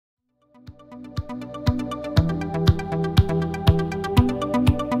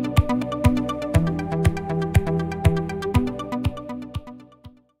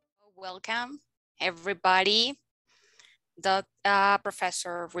welcome everybody.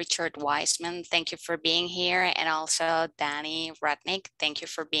 Professor Richard Wiseman, thank you for being here. And also Danny Rudnick, thank you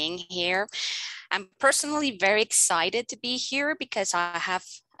for being here. I'm personally very excited to be here because I have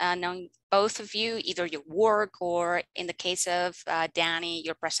known both of you, either your work or in the case of Danny,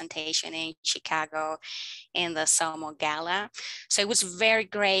 your presentation in Chicago in the SOMO Gala. So it was very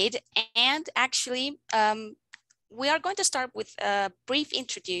great. And actually, we are going to start with a brief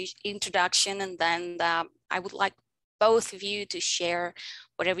introduction, and then I would like both of you to share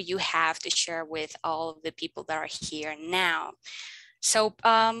whatever you have to share with all of the people that are here now. So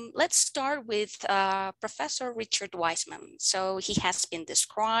let's start with Professor Richard Wiseman. So he has been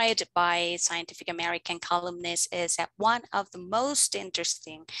described by Scientific American columnists as one of the most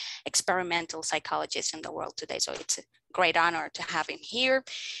interesting experimental psychologists in the world today. So it's a great honor to have him here.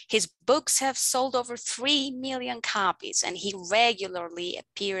 His books have sold over 3 million copies, and he regularly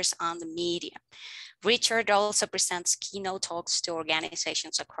appears on the media. Richard also presents keynote talks to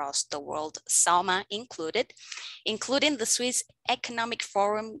organizations across the world, SOMA included, including the Swiss Economic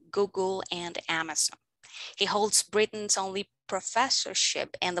Forum, Google, and Amazon. He holds Britain's only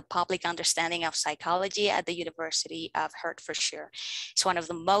professorship in the public understanding of psychology at the University of Hertfordshire. He's one of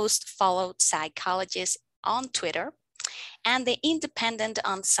the most followed psychologists on Twitter, and The Independent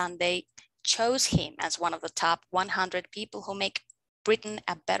on Sunday chose him as one of the top 100 people who make Britain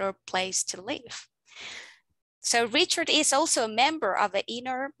a better place to live. So Richard is also a member of the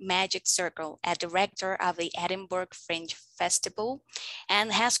Inner Magic Circle, a director of the Edinburgh Fringe Festival,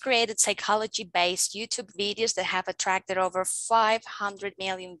 and has created psychology-based YouTube videos that have attracted over 500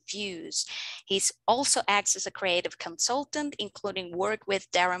 million views. He's also acts as a creative consultant, including work with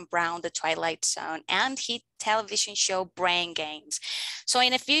Darren Brown, The Twilight Zone, and his television show Brain Games. So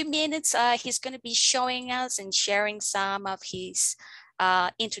in a few minutes, he's going to be showing us and sharing some of his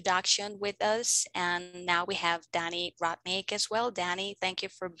introduction with us. And now we have Danny Rudnick as well. Danny, thank you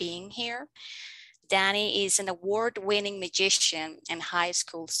for being here. Danny is an award-winning magician and high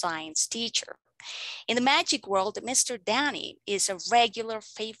school science teacher. In the magic world, Mr. Danny is a regular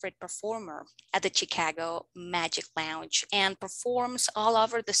favorite performer at the Chicago Magic Lounge and performs all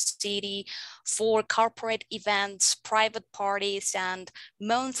over the city for corporate events, private parties, and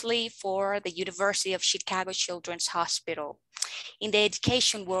monthly for the University of Chicago Children's Hospital. In the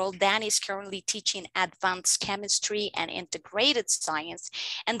education world, Danny is currently teaching advanced chemistry and integrated science,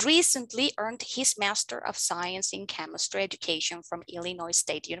 and recently earned his Master of Science in Chemistry Education from Illinois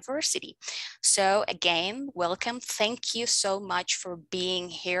State University. So again, welcome. Thank you so much for being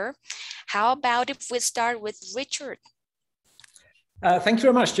here. How about if we start with Richard? Thank you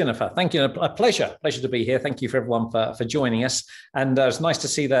very much, Jennifer. Thank you. A pleasure to be here. Thank you for everyone for joining us. And it's nice to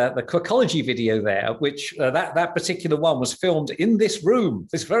see the Quackology video there, which that particular one was filmed in this room,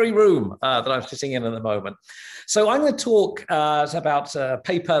 this very room that I'm sitting in at the moment. So I'm going to talk about a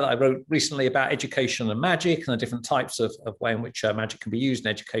paper that I wrote recently about education and magic and the different types of way in which magic can be used in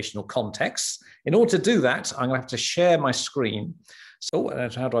educational contexts. In order to do that, I'm going to have to share my screen. So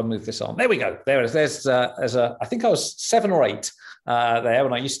how do I move this on? There we go. There's I think I was 7 or 8 there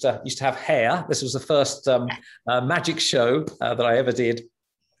when I used to have hair. This was the first magic show that I ever did.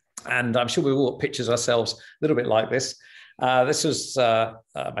 And I'm sure we all got pictures of ourselves a little bit like this. This was,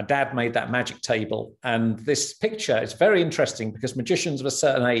 my dad made that magic table. And this picture is very interesting because magicians of a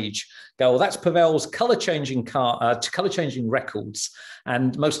certain age go, well, that's Pavel's color-changing records.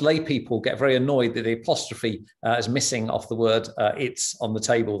 And most lay people get very annoyed that the apostrophe is missing off the word it's on the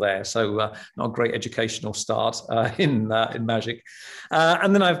table there. So not a great educational start in magic.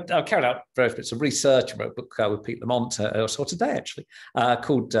 And then I've carried out various bits of research. I wrote a book with Pete Lamont, or today actually,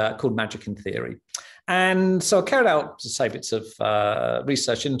 called Magic in Theory. And so I carried out, to say, bits of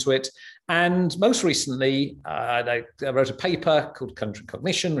research into it. And most recently, I wrote a paper called Country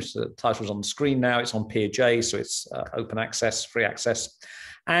Cognition, which the title is on the screen now. It's on Peerj, so it's open access, free access.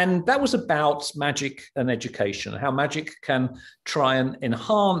 And that was about magic and education, how magic can try and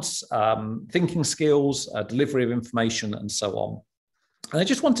enhance thinking skills, delivery of information, and so on. And I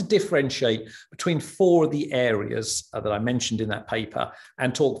just want to differentiate between 4 of the areas that I mentioned in that paper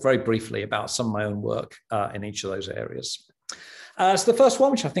and talk very briefly about some of my own work in each of those areas. So the first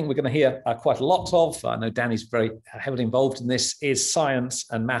one, which I think we're going to hear quite a lot of, I know Danny's very heavily involved in this, is science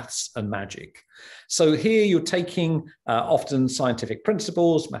and maths and magic. So here you're taking often scientific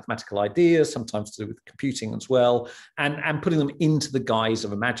principles, mathematical ideas, sometimes to do with computing as well, and putting them into the guise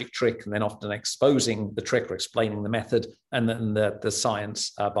of a magic trick, and then often exposing the trick or explaining the method and then the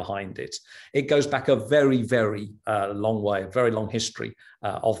science behind it. It goes back a very, very long way, a very long history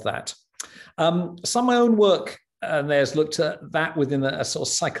of that. Some of my own work and there's looked at that within a sort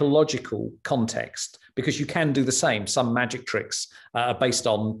of psychological context, because you can do the same. Some magic tricks are based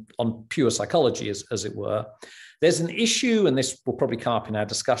on pure psychology, as it were. There's an issue, and this will probably come up in our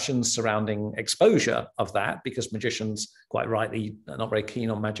discussions surrounding exposure of that, because magicians, quite rightly, are not very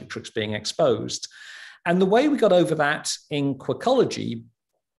keen on magic tricks being exposed. And the way we got over that in Quirkology,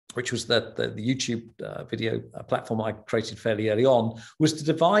 which was the YouTube video platform I created fairly early on, was to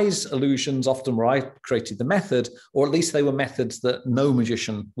devise illusions often where I created the method, or at least they were methods that no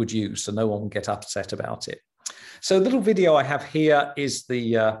magician would use, so no one would get upset about it. So the little video I have here is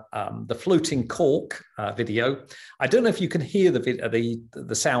the floating cork video. I don't know if you can hear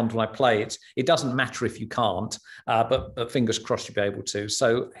the sound when I play it. It doesn't matter if you can't, but fingers crossed you'll be able to.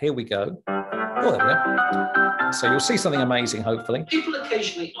 So here we go. Oh, there we go. So you'll see something amazing, hopefully. People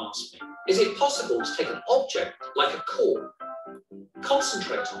occasionally ask me, is it possible to take an object like a cork,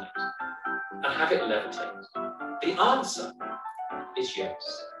 concentrate on it, and have it levitate? The answer is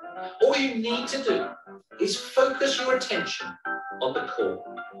yes. All you need to do is focus your attention on the cork,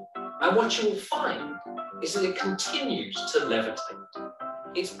 and what you will find is that it continues to levitate.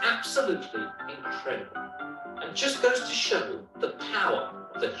 It's absolutely incredible, and just goes to show the power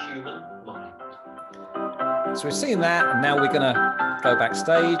of the human mind. So we've seen that, and now we're going to go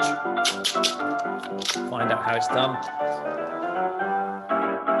backstage, find out how it's done.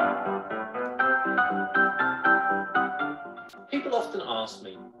 People often ask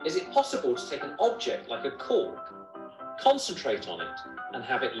me, is it possible to take an object like a cork, concentrate on it, and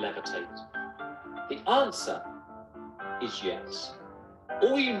have it levitate? The answer is yes.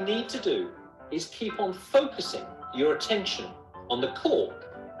 All you need to do is keep on focusing your attention on the cork,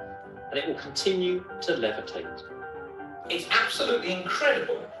 and it will continue to levitate. It's absolutely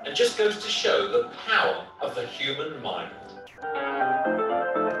incredible, and just goes to show the power of the human mind.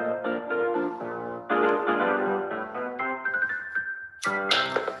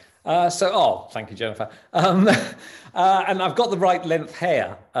 Thank you, Jennifer. And I've got the right length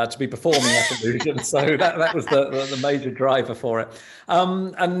hair to be performing that illusion, so that was the major driver for it.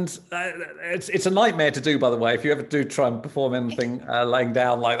 It's a nightmare to do, by the way. If you ever do try and perform anything laying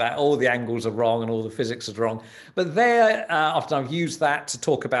down like that, all the angles are wrong and all the physics are wrong. But there, often I've used that to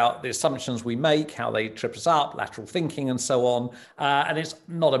talk about the assumptions we make, how they trip us up, lateral thinking, and so on. And it's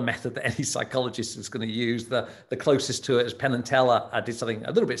not a method that any psychologist is going to use. The closest to it is Penn and Teller did something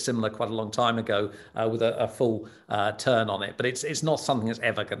a little bit similar quite a long time ago with a full turn on it, but it's not something that's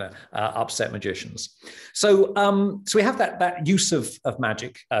ever going to upset magicians. So we have that use of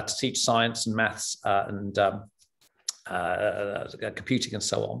magic to teach science and maths and computing and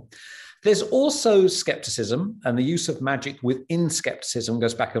so on. There's also skepticism, and the use of magic within skepticism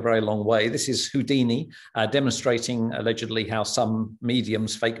goes back a very long way. This is Houdini demonstrating allegedly how some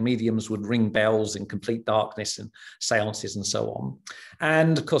mediums, fake mediums, would ring bells in complete darkness and seances and so on.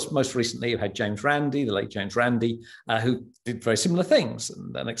 And of course, most recently you had James Randi, the late James Randi, who did very similar things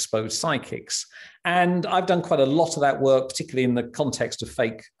and exposed psychics. And I've done quite a lot of that work, particularly in the context of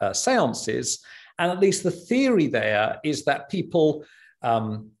fake seances. And at least the theory there is that people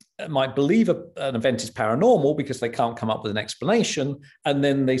might believe an event is paranormal because they can't come up with an explanation, and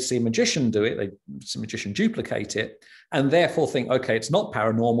then they see a magician do it, they see a magician duplicate it, and therefore think, okay, it's not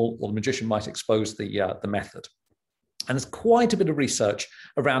paranormal, or the magician might expose the method. And there's quite a bit of research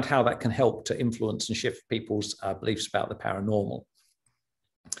around how that can help to influence and shift people's beliefs about the paranormal.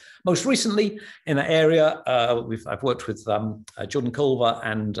 Most recently, in that area, I've worked with Jordan Culver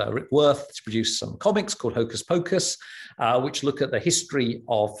and Rick Worth to produce some comics called Hocus Pocus, which look at the history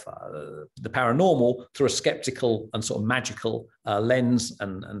of the paranormal through a skeptical and sort of magical lens,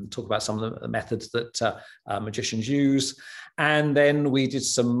 and talk about some of the methods that magicians use. And then we did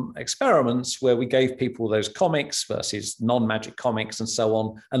some experiments where we gave people those comics versus non-magic comics and so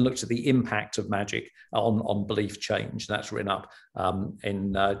on, and looked at the impact of magic on belief change. And that's written up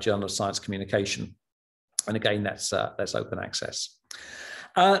in Journal of Science Communication. And again, that's open access.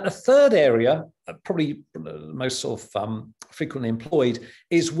 The third area, probably the most sort of frequently employed,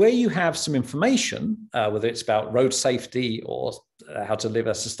 is where you have some information, whether it's about road safety or how to live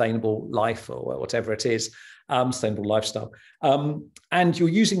a sustainable life or whatever it is, sustainable lifestyle, and you're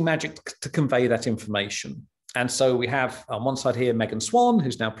using magic to convey that information. And so we have on one side here Megan Swan,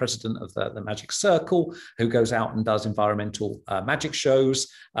 who's now president of the Magic Circle, who goes out and does environmental magic shows.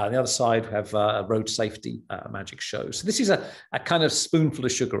 On the other side, we have road safety magic shows. So this is a kind of spoonful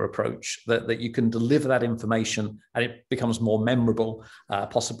of sugar approach that you can deliver that information and it becomes more memorable,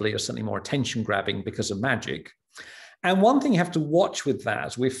 possibly, or certainly more attention grabbing because of magic. And one thing you have to watch with that,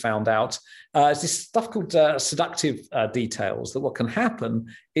 as we've found out, is this stuff called seductive details, that what can happen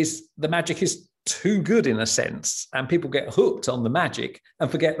is the magic is too good in a sense, and people get hooked on the magic and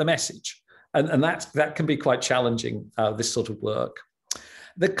forget the message. And that can be quite challenging, this sort of work.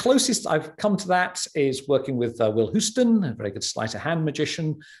 The closest I've come to that is working with Will Houston, a very good sleight of hand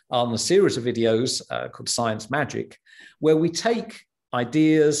magician, on a series of videos called Science Magic, where we take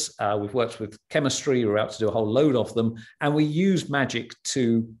ideas, we've worked with chemistry, we're about to do a whole load of them, and we use magic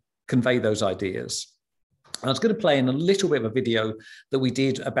to convey those ideas. And I was going to play in a little bit of a video that we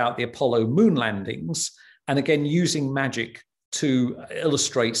did about the Apollo moon landings, and again, using magic to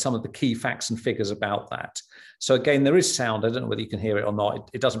illustrate some of the key facts and figures about that. So again, there is sound. I don't know whether you can hear it or not.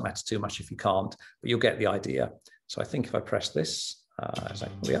 It doesn't matter too much if you can't, but you'll get the idea. So I think if I press this,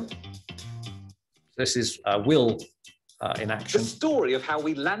 this is Will in action. The story of how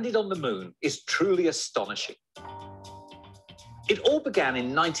we landed on the moon is truly astonishing. It all began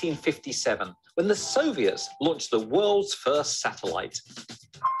in 1957 when the Soviets launched the world's first satellite,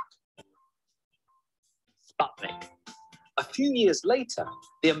 Sputnik. A few years later,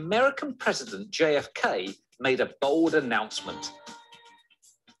 the American President JFK made a bold announcement.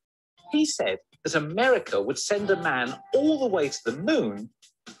 He said that America would send a man all the way to the moon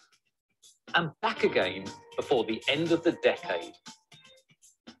and back again before the end of the decade.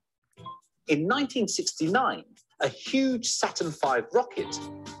 In 1969, a huge Saturn V rocket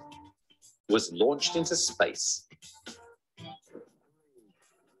was launched into space.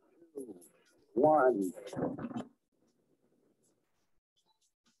 1.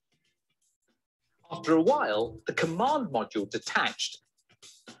 After a while, the command module detached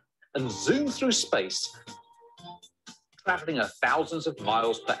and zoomed through space, traveling at thousands of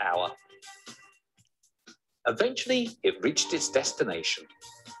miles per hour. Eventually, it reached its destination.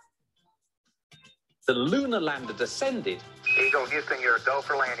 The lunar lander descended. Eagle, Houston, you're a go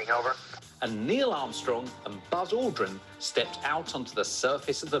for landing, over. And Neil Armstrong and Buzz Aldrin stepped out onto the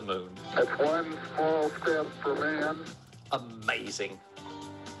surface of the moon. That's one small step for man. Amazing.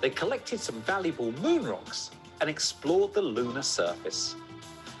 They collected some valuable moon rocks and explored the lunar surface.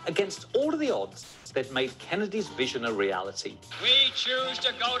 Against all of the odds, they'd made Kennedy's vision a reality. We choose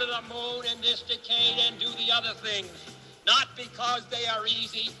to go to the moon in this decade and do the other things, not because they are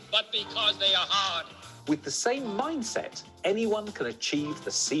easy, but because they are hard. With the same mindset, anyone can achieve the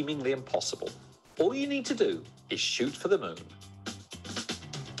seemingly impossible. All you need to do is shoot for the moon.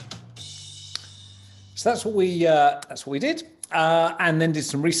 So that's what we did. And then did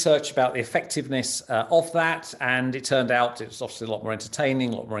some research about the effectiveness of that. And it turned out it was obviously a lot more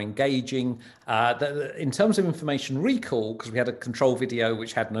entertaining, a lot more engaging. In terms of information recall, because we had a control video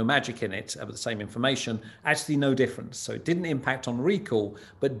which had no magic in it, but the same information, actually no difference. So it didn't impact on recall,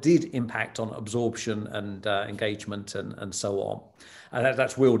 but did impact on absorption and engagement and so on.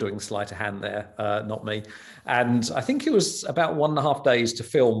 That's Will doing sleight of hand there, not me. And I think it was about 1.5 days to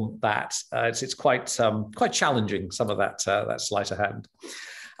film that. It's quite challenging, some of that sleight of hand.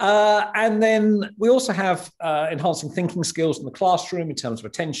 And then we also have enhancing thinking skills in the classroom in terms of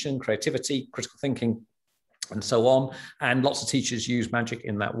attention, creativity, critical thinking, and so on. And lots of teachers use magic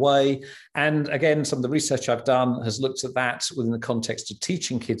in that way. And again, some of the research I've done has looked at that within the context of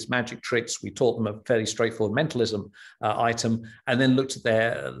teaching kids magic tricks. We taught them a fairly straightforward mentalism item, and then looked at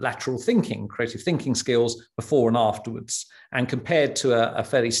their lateral thinking, creative thinking skills before and afterwards. And compared to a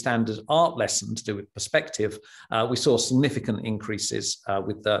fairly standard art lesson to do with perspective, we saw significant increases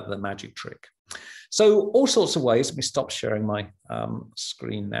with the magic trick. So all sorts of ways. Let me stop sharing my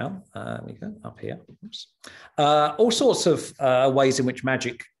screen now. There we go, up here. Oops. All sorts of ways in which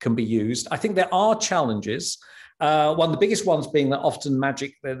magic can be used. I think there are challenges. One of the biggest ones being that often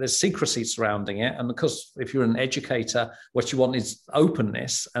magic, there's secrecy surrounding it. And because if you're an educator, what you want is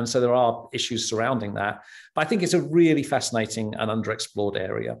openness. And so there are issues surrounding that. But I think it's a really fascinating and underexplored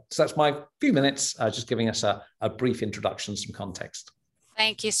area. So that's my few minutes, just giving us a brief introduction, some context.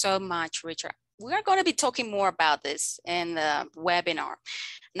 Thank you so much, Richard. We're going to be talking more about this in the webinar.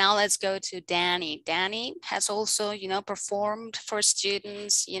 Now let's go to Danny. Danny has also, performed for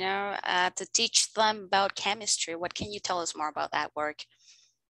students, to teach them about chemistry. What can you tell us more about that work?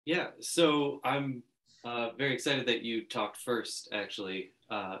 Yeah, so I'm very excited that you talked first, actually,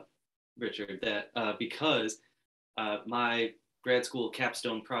 Richard, that because my grad school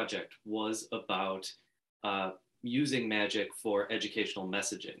capstone project was about using magic for educational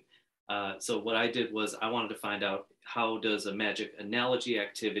messaging. So what I did was I wanted to find out, how does a magic analogy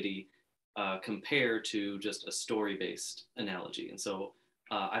activity compare to just a story-based analogy? And so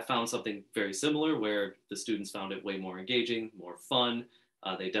I found something very similar where the students found it way more engaging, more fun.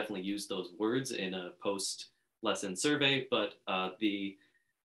 They definitely used those words in a post-lesson survey, but they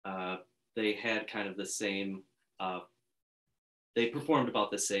had kind of the same they performed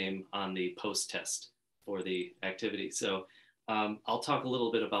about the same on the post-test for the activity. So I'll talk a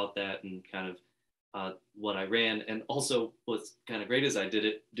little bit about that and kind of what I ran. And also what's kind of great is I did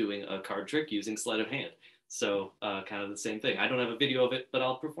it doing a card trick using sleight of hand. So kind of the same thing. I don't have a video of it, but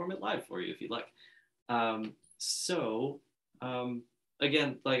I'll perform it live for you if you'd like.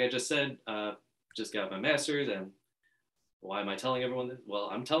 Again, like I just said, just got my master's, and why am I telling everyone this? Well,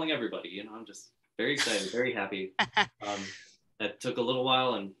 I'm telling everybody, you know, I'm just very excited, very happy. That took a little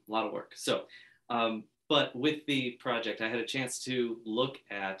while and a lot of work. So, but with the project, I had a chance to look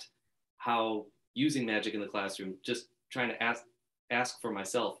at how using magic in the classroom, just trying to ask for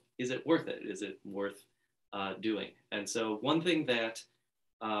myself, is it worth it? Is it worth doing? And so one thing that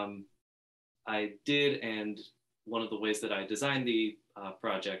I did, and one of the ways that I designed the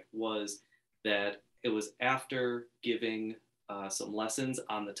project was that it was after giving some lessons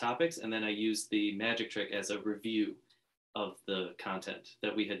on the topics, and then I used the magic trick as a review of the content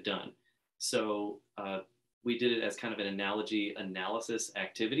that we had done. So we did it as kind of an analogy analysis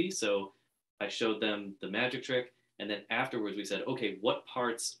activity. So I showed them the magic trick, and then afterwards we said, okay, what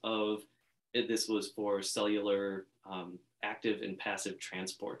parts of it, this was for cellular active and passive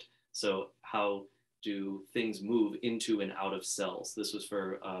transport. So how do things move into and out of cells? This was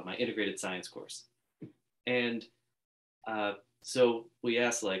for my integrated science course. And so we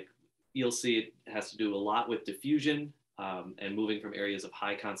asked, like, you'll see it has to do a lot with diffusion and moving from areas of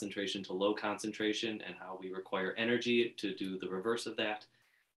high concentration to low concentration, and how we require energy to do the reverse of that.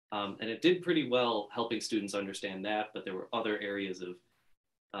 And it did pretty well helping students understand that, but there were other areas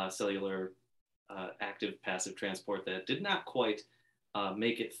of cellular active passive transport that did not quite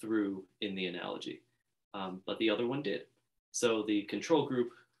make it through in the analogy, but the other one did. So the control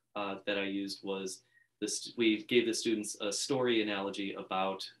group that I used was this. We gave the students a story analogy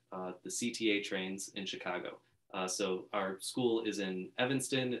about the CTA trains in Chicago. So our school is in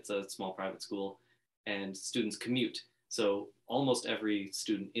Evanston. It's a small private school, and students commute. So almost every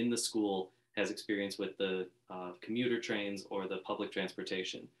student in the school has experience with the commuter trains or the public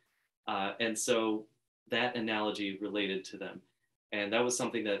transportation. And so that analogy related to them. And that was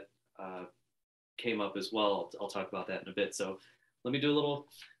something that came up as well. I'll talk about that in a bit. So let me do a little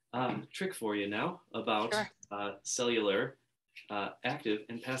trick for you now about cellular active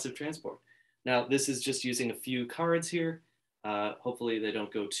and passive transport. Now, this is just using a few cards here. Hopefully they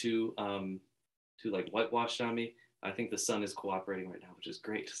don't go too like whitewashed on me. I think the sun is cooperating right now, which is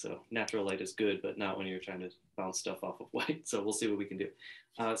great. So natural light is good, but not when you're trying to bounce stuff off of white. So we'll see what we can do.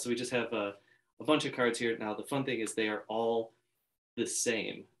 So we just have a bunch of cards here. Now, the fun thing is they are all the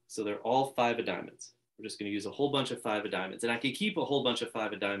same. So they're all 5 of diamonds. We're just going to use a whole bunch of 5 of diamonds. And I can keep a whole bunch of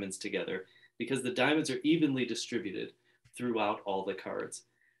 5 of diamonds together because the diamonds are evenly distributed throughout all the cards.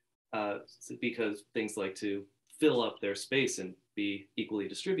 Because things like to fill up their space and be equally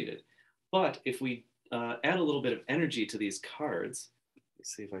distributed. But if we add a little bit of energy to these cards,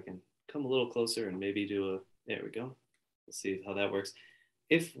 let's see if I can come a little closer and maybe do a, there we go. We'll see how that works.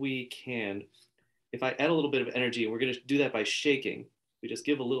 If we can, if I add a little bit of energy, and we're going to do that by shaking, we just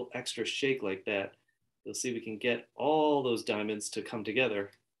give a little extra shake like that, you'll see we can get all those diamonds to come together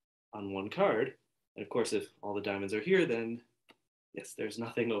on one card. And of course, if all the diamonds are here, then yes, there's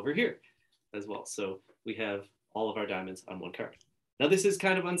nothing over here as well. So we have all of our diamonds on one card. Now this is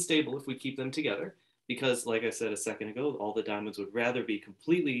kind of unstable if we keep them together because, like I said a second ago, all the diamonds would rather be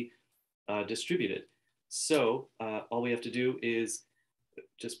completely distributed. So all we have to do is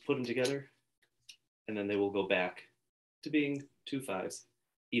just put them together, and then they will go back to being 2 5s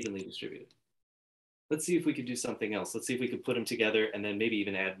evenly distributed. Let's see if we could do something else. Let's see if we could put them together and then maybe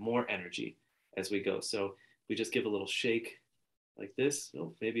even add more energy as we go. So we just give a little shake like this.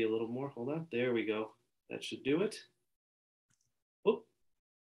 Oh, maybe a little more. Hold on. There we go. That should do it. Oh,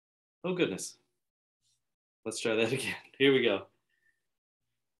 oh goodness. Let's try that again. Here we go.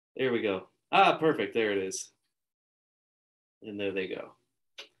 There we go. Ah, perfect. There it is. And there they go.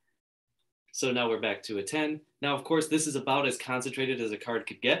 So now we're back to a 10. Now, of course, this is about as concentrated as a card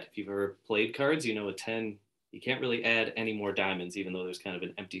could get. If you've ever played cards, you know a 10, you can't really add any more diamonds, even though there's kind of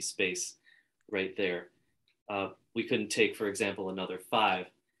an empty space right there. We couldn't take, for example, another 5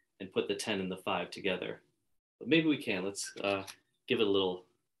 and put the 10 and the 5 together. But maybe we can. Let's give it a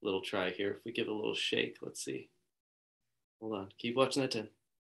little try here. If we give it a little shake, let's see. Hold on. Keep watching that 10.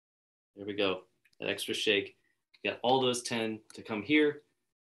 There we go. That extra shake. Got all those 10 to come here.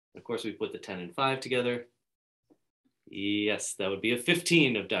 Of course, we put the 10 and 5 together. Yes, that would be a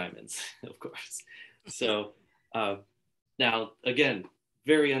 15 of diamonds, of course. So now, again,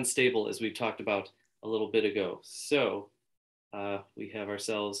 very unstable, as we've talked about a little bit ago. So we have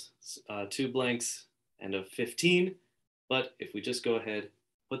ourselves 2 blanks and a 15. But if we just go ahead,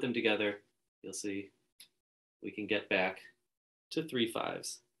 put them together, you'll see we can get back to 3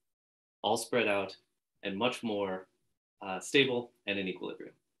 5s, all spread out and much more stable and in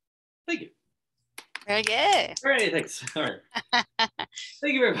equilibrium. Thank you. Very good. All right, thanks. All right.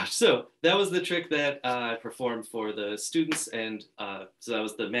 Thank you very much. So that was the trick that I performed for the students. And so that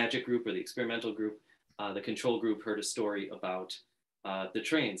was the magic group or the experimental group. The control group heard a story about the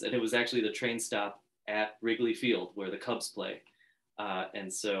trains. And it was actually the train stop at Wrigley Field where the Cubs play.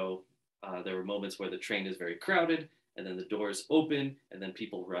 And so there were moments where the train is very crowded and then the doors open and then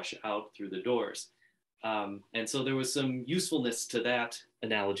people rush out through the doors. And so there was some usefulness to that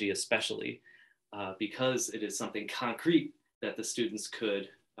analogy, especially because it is something concrete that the students could,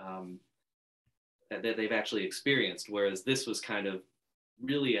 that they've actually experienced, whereas this was kind of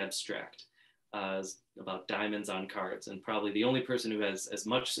really abstract about diamonds on cards. And probably the only person who has as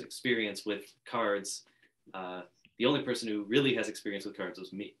much experience with cards, the only person who really has experience with cards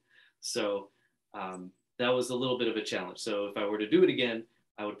was me. So that was a little bit of a challenge. So if I were to do it again,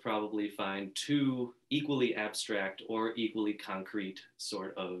 I would probably find 2 equally abstract or equally concrete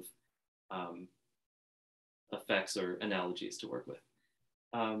sort of effects or analogies to work with.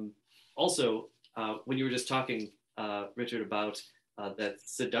 Also, when you were just talking, Richard, about that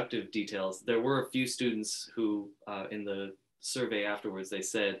seductive details, there were a few students who in the survey afterwards, they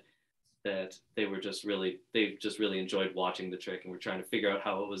said that they just really enjoyed watching the trick and were trying to figure out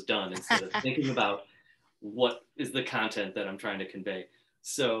how it was done instead of thinking about what is the content that I'm trying to convey.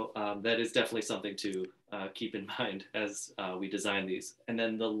 So that is definitely something to keep in mind as we design these. And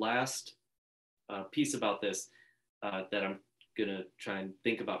then the last piece about this that I'm gonna try and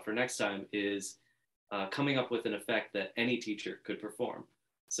think about for next time is coming up with an effect that any teacher could perform.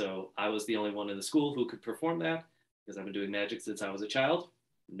 So I was the only one in the school who could perform that because I've been doing magic since I was a child.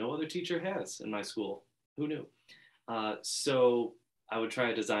 No other teacher has in my school. Who knew? So I would try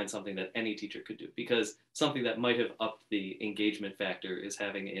to design something that any teacher could do, because something that might have upped the engagement factor is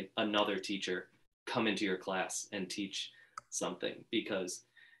having another teacher come into your class and teach something, because,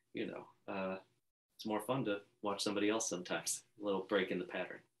 you know, it's more fun to watch somebody else sometimes, a little break in the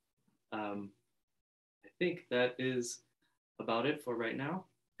pattern. I think that is about it for right now,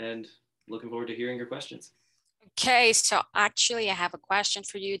 and looking forward to hearing your questions. Okay, so actually I have a question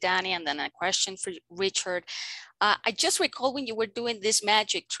for you, Danny, and then a question for Richard. I just recall when you were doing this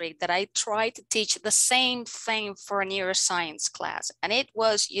magic trick that I tried to teach the same thing for a neuroscience class. And it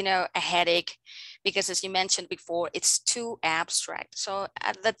was, you know, a headache because, as you mentioned before, it's too abstract. So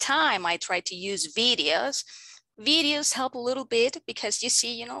at the time I tried to use videos. Videos help a little bit because you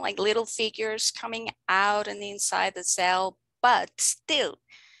see, you know, like little figures coming out and inside the cell, but still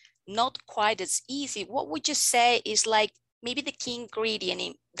not quite as easy. What would you say is like maybe the key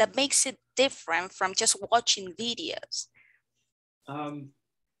ingredient that makes it different from just watching videos?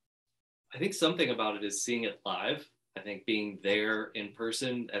 I think something about it is seeing it live. I think being there in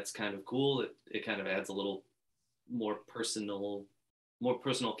person, that's kind of cool. It kind of adds a little more personal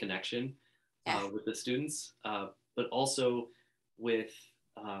connection with the students, but also with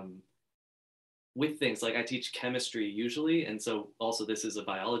things like I teach chemistry usually. And so also this is a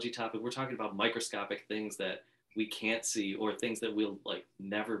biology topic. We're talking about microscopic things that we can't see, or things that we'll like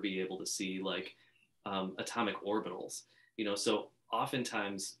never be able to see, like atomic orbitals, you know, so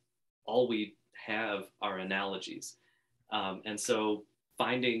oftentimes all we have are analogies. And so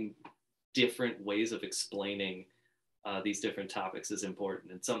finding different ways of explaining these different topics is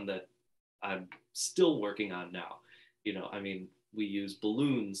important, and something that I'm still working on now. You know, I mean, we use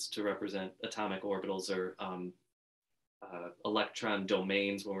balloons to represent atomic orbitals, or electron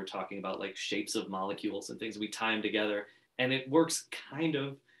domains when we're talking about like shapes of molecules and things. We tie them together and it works kind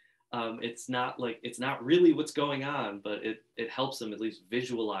of. It's not really what's going on, but it helps them at least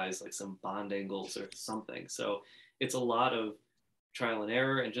visualize like some bond angles or something. So it's a lot of trial and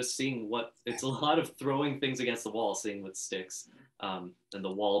error and just seeing it's a lot of throwing things against the wall, seeing what sticks, and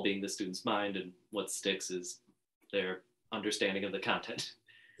the wall being the student's mind, and what sticks is their understanding of the content.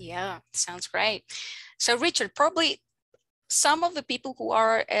 Yeah, sounds great. So Richard, probably some of the people who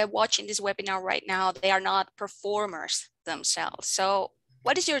are watching this webinar right now, they are not performers themselves. So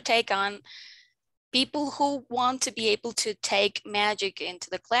what is your take on people who want to be able to take magic into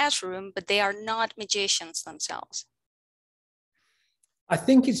the classroom, but they are not magicians themselves? I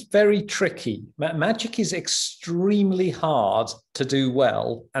think it's very tricky. Magic is extremely hard to do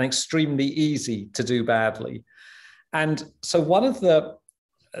well and extremely easy to do badly. And so one of this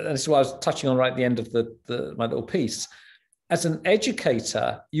is what I was touching on right at the end of my little piece. As an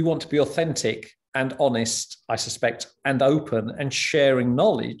educator, you want to be authentic and honest, I suspect, and open and sharing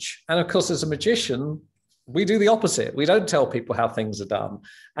knowledge. And of course, as a magician, We do the opposite. We don't tell people how things are done.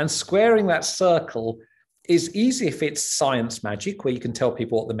 And squaring that circle is easy if it's science magic, where you can tell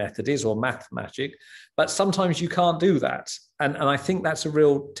people what the method is, or math magic, but sometimes you can't do that. And I think that's a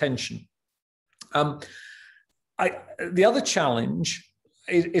real tension. The other challenge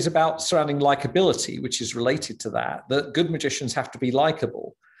is about surrounding likability, which is related to that good magicians have to be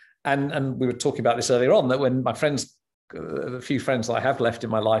likable. And we were talking about this earlier on, that when my friends, the few friends that I have left in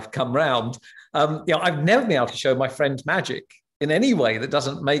my life, come round, I've never been able to show my friend magic in any way that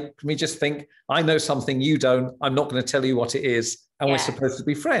doesn't make me just think, I know something you don't, I'm not going to tell you what it is, and we're supposed to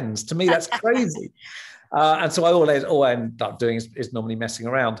be friends. To me, that's crazy. And so all I end up doing is normally messing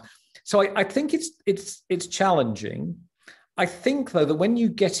around. So I think it's challenging. I think, though, that when you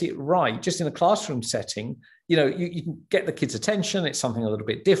get it right, just in a classroom setting, you can get the kids' attention. It's something a little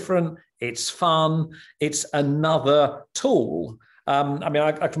bit different. It's fun. It's another tool. I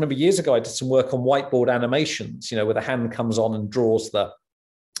can remember years ago, I did some work on whiteboard animations, where the hand comes on and draws the,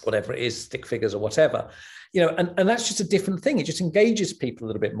 whatever it is, stick figures or whatever, and that's just a different thing. It just engages people a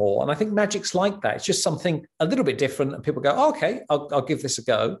little bit more. And I think magic's like that. It's just something a little bit different, and people go, oh, okay, I'll give this a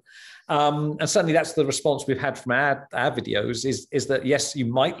go. And certainly that's the response we've had from our videos is that, yes, you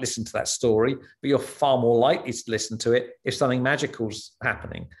might listen to that story, but you're far more likely to listen to it if something magical's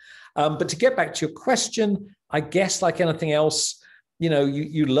happening. But to get back to your question, I guess like anything else,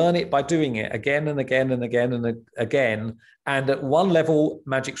 you learn it by doing it again and again and again and again. And at one level,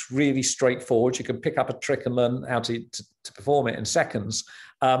 magic's really straightforward. You can pick up a trick and learn how to perform it in seconds.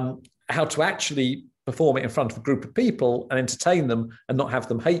 How to actually perform it in front of a group of people and entertain them and not have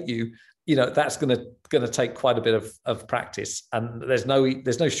them hate you, that's going to take quite a bit of practice. And there's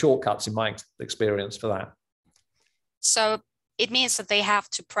no shortcuts in my experience for that. So it means that they have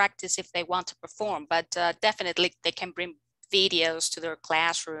to practice if they want to perform, but definitely they can bring videos to their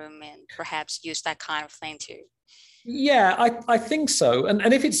classroom and perhaps use that kind of thing too. Yeah, I think so.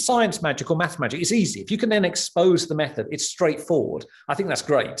 And if it's science magic or math magic, it's easy. If you can then expose the method, it's straightforward. I think that's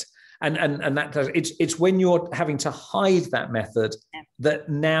great. And that it's when you're having to hide that method that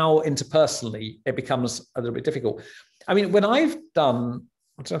now interpersonally it becomes a little bit difficult. I mean, when I've done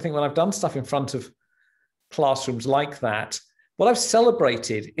stuff in front of classrooms like that, what I've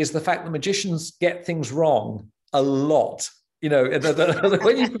celebrated is the fact that magicians get things wrong a lot.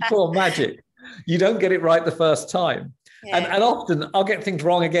 When you perform magic, you don't get it right the first time. Yeah. And often I'll get things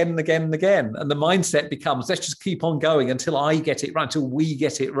wrong again and again and again. And the mindset becomes, let's just keep on going until I get it right, until we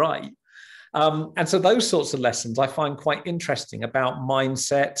get it right. And so those sorts of lessons I find quite interesting about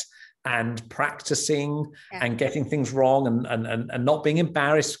mindset and practicing and getting things wrong and not being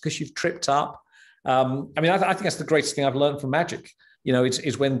embarrassed because you've tripped up. I think that's the greatest thing I've learned from magic.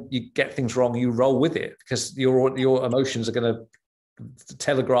 It's when you get things wrong, you roll with it because your emotions are going to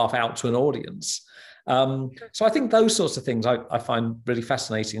telegraph out to an audience. So I think those sorts of things I find really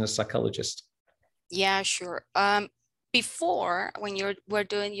fascinating as a psychologist. Yeah, sure. Before, when you were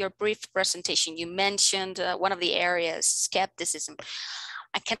doing your brief presentation, you mentioned one of the areas, skepticism.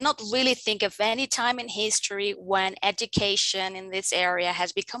 I cannot really think of any time in history when education in this area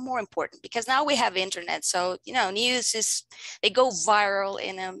has become more important, because now we have internet. So, news they go viral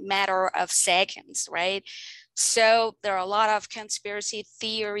in a matter of seconds, right? So there are a lot of conspiracy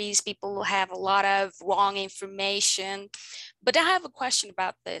theories. People have a lot of wrong information. But I have a question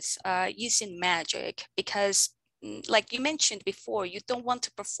about this using magic, because like you mentioned before, you don't want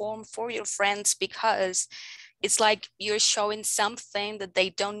to perform for your friends because it's like you're showing something that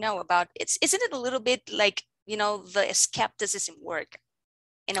they don't know about. Isn't it a little bit like, the skepticism work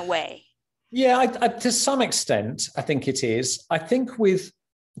in a way? Yeah, to some extent, I think it is. I think with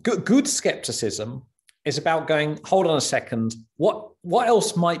good skepticism is about going, hold on a second, what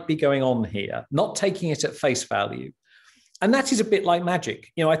else might be going on here? Not taking it at face value. And that is a bit like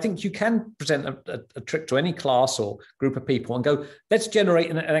magic. I think you can present a trick to any class or group of people and go, let's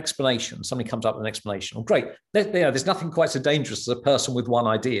generate an explanation. Somebody comes up with an explanation. Oh, great. There's nothing quite so dangerous as a person with one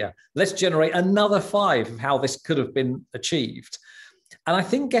idea. Let's generate another 5 of how this could have been achieved. And I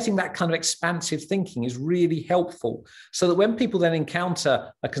think getting that kind of expansive thinking is really helpful, so that when people then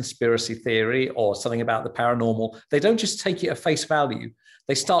encounter a conspiracy theory or something about the paranormal, they don't just take it at face value.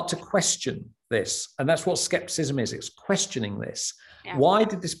 They start to question this. And that's what skepticism is. It's questioning this. Yeah. Why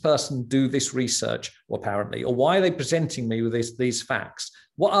did this person do this research, apparently? Or why are they presenting me with these facts?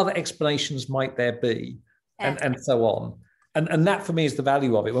 What other explanations might there be? Yeah. And so on. And that for me is the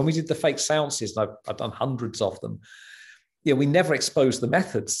value of it. When we did the fake seances, and I've done hundreds of them, we never exposed the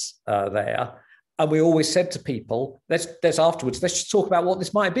methods there. And we always said to people, let's just talk about what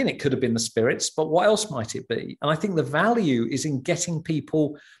this might have been. It could have been the spirits, but what else might it be? And I think the value is in getting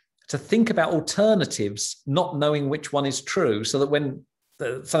people to think about alternatives, not knowing which one is true, so that when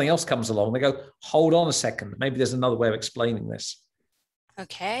something else comes along, they go, hold on a second, maybe there's another way of explaining this.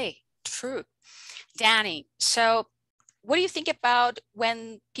 Okay, true. Danny, so what do you think about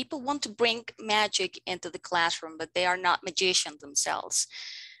when people want to bring magic into the classroom, but they are not magicians themselves?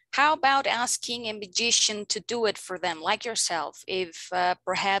 How about asking a magician to do it for them, like yourself? If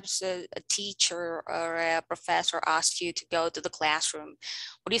perhaps a teacher or a professor asks you to go to the classroom,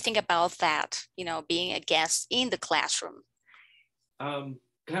 what do you think about that? You know, being a guest in the classroom.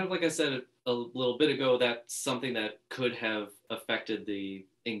 Kind of like I said a little bit ago, that's something that could have affected the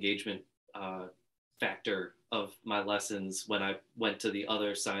engagement factor of my lessons when I went to the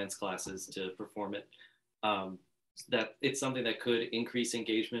other science classes to perform it. That it's something that could increase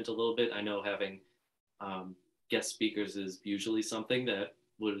engagement a little bit. I know having guest speakers is usually something that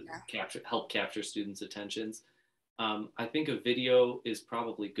would help capture students' attentions. I think a video is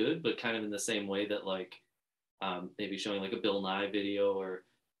probably good, but kind of in the same way that like maybe showing like a Bill Nye video or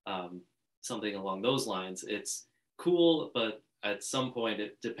something along those lines. It's cool, but at some point,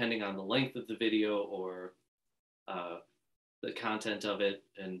 depending on the length of the video or the content of it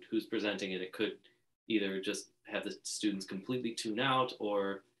and who's presenting it, it could either just have the students completely tune out,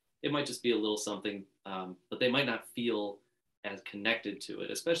 or it might just be a little something, but they might not feel as connected to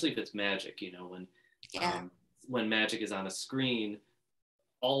it, especially if it's magic, you know, when magic is on a screen,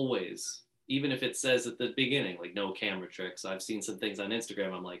 always, even if it says at the beginning, like no camera tricks. I've seen some things on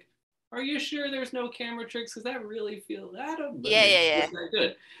Instagram, I'm like, are you sure there's no camera tricks? Because that really feels that it's not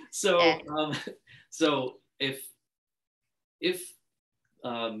good. So so if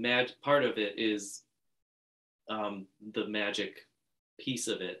part of it is the magic piece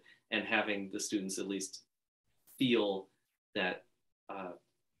of it, and having the students at least feel that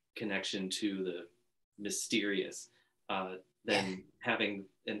connection to the mysterious, then having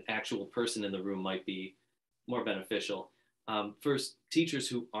an actual person in the room might be more beneficial. For teachers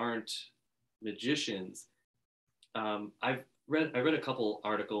who aren't magicians, I read a couple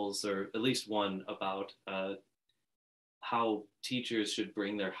articles, or at least one, about how teachers should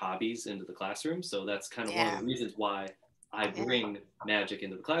bring their hobbies into the classroom. So that's kind of one of the reasons why I bring magic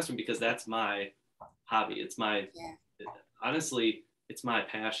into the classroom, because that's my hobby. It's my, honestly, it's my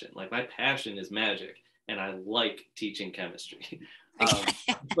passion. Like my passion is magic, and I like teaching chemistry.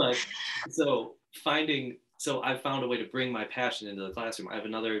 But so I found a way to bring my passion into the classroom. I have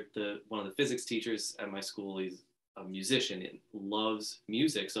one of the physics teachers at my school. He's a musician and loves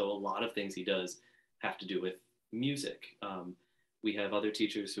music. So a lot of things he does have to do with music. We have other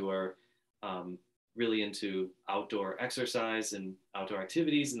teachers who are really into outdoor exercise and outdoor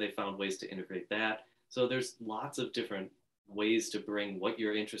activities, and they found ways to integrate that. So there's lots of different ways to bring what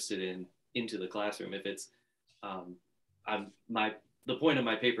you're interested in into the classroom. If it's the point of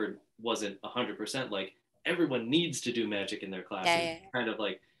my paper wasn't 100% like everyone needs to do magic in their classroom. Kind of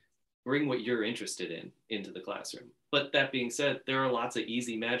like bring what you're interested in into the classroom. But that being said, there are lots of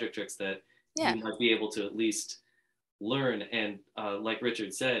easy magic tricks that you might be able to at least learn. And like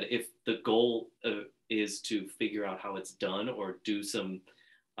Richard said, if the goal is to figure out how it's done, or do some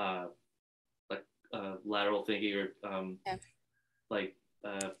lateral thinking, or I'm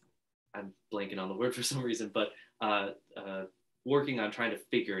blanking on the word for some reason, but working on trying to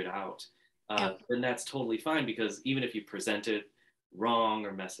figure it out, then that's totally fine, because even if you present it wrong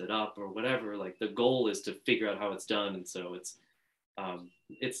or mess it up or whatever, like the goal is to figure out how it's done. And so it's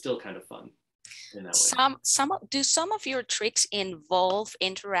still kind of fun in that way. Do some of your tricks involve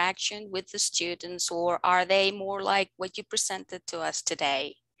interaction with the students, or are they more like what you presented to us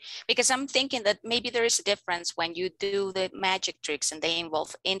today? Because I'm thinking that maybe there is a difference when you do the magic tricks and they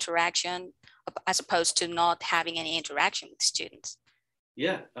involve interaction, as opposed to not having any interaction with students.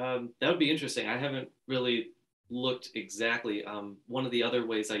 Yeah, that would be interesting. I haven't really looked exactly. One of the other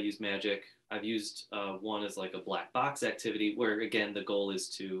ways I use magic, I've used one as like a black box activity, where again, the goal is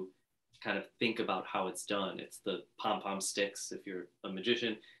to kind of think about how it's done. It's the pom-pom sticks. If you're a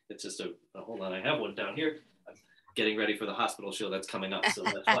magician, it's just hold on, I have one down here. I'm getting ready for the hospital show that's coming up. So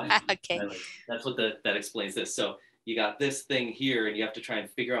that's why that's what that explains this. So you got this thing here, and you have to try and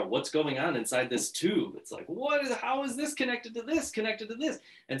figure out what's going on inside this tube. It's like, how is this connected to this, connected to this?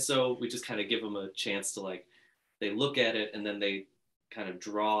 And so we just kind of give them a chance to they look at it, and then they kind of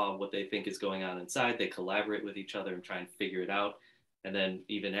draw what they think is going on inside. They collaborate with each other and try and figure it out. And then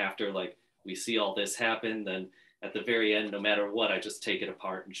even after we see all this happen, then at the very end, no matter what, I just take it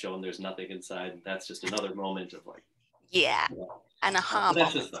apart and show them there's nothing inside. And that's just another moment of an aha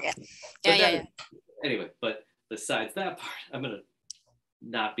moment. Anyway, but besides that part, I'm going to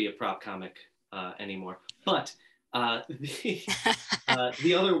not be a prop comic anymore. But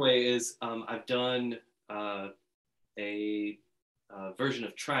The other way is I've done a version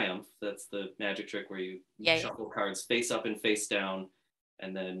of Triumph. That's the magic trick where you shuffle cards face up and face down,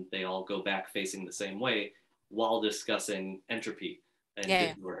 and then they all go back facing the same way while discussing entropy and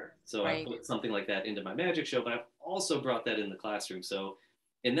disorder. So I put something like that into my magic show, but I've also brought that in the classroom. So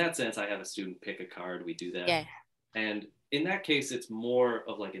in that sense, I have a student pick a card. We do that. Yeah. And in that case, it's more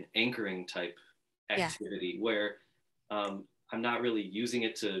of like an anchoring type activity where I'm not really using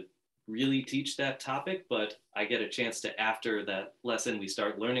it to really teach that topic, but I get a chance to, after that lesson, we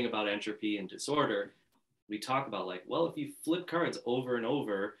start learning about entropy and disorder. We talk about like, well, if you flip cards over and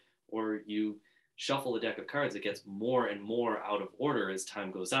over, or you shuffle a deck of cards, it gets more and more out of order as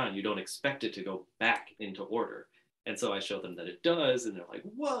time goes on. You don't expect it to go back into order. And so I show them that it does, and they're like,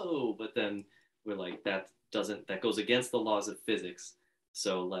 whoa, but then we're like, that goes against the laws of physics.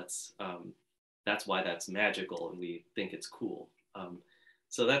 So that's why that's magical, and we think it's cool.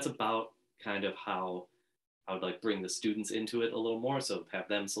 So that's about kind of how I would like bring the students into it a little more. So have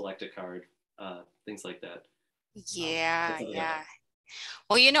them select a card, things like that. Yeah.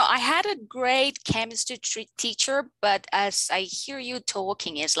 Well, you know, I had a great chemistry teacher, but as I hear you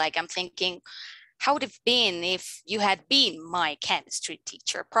talking, it's like I'm thinking, how would it have been if you had been my chemistry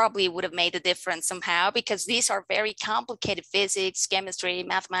teacher? Probably would have made a difference somehow, because these are very complicated physics, chemistry,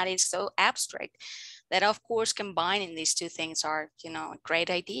 mathematics, so abstract that, of course, combining these two things are, you know, a great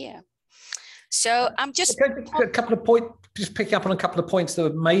idea. So I'm just a couple of points, just picking up on a couple of points that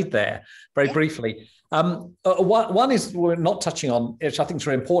were made there very briefly. One is we're not touching on, which I think is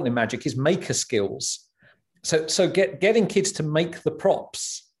very important in magic, is maker skills. So getting kids to make the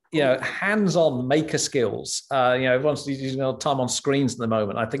props, you know, hands-on maker skills. You know, everyone's using time on screens at the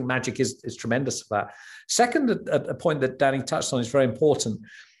moment. I think magic is tremendous for that. Second, a point that Danny touched on is very important,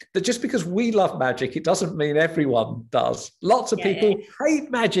 that just because we love magic, it doesn't mean everyone does. Lots of people hate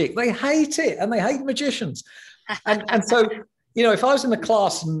magic. They hate it, and they hate magicians. And so, you know, if I was in a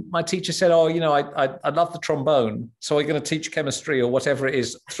class and my teacher said, oh, you know, I love the trombone, so we're going to teach chemistry or whatever it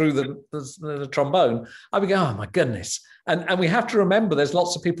is through the trombone, I'd be going, oh, my goodness. And we have to remember there's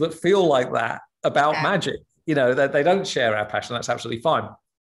lots of people that feel like that about magic, you know, that they don't share our passion. That's absolutely fine.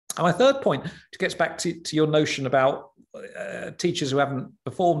 And my third point, to get back to your notion about teachers who haven't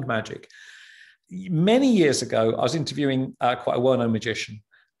performed magic. Many years ago, I was interviewing quite a well-known magician,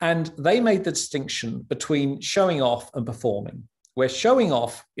 and they made the distinction between showing off and performing, where showing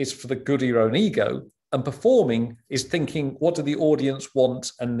off is for the good of your own ego, and performing is thinking, what do the audience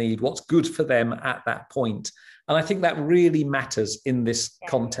want and need? What's good for them at that point? And I think that really matters in this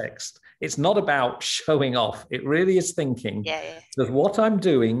context. It's not about showing off. It really is thinking, does what I'm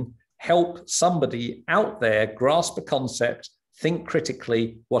doing help somebody out there grasp a concept, think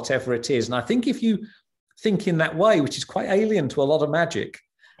critically, whatever it is? And I think if you think in that way, which is quite alien to a lot of magic,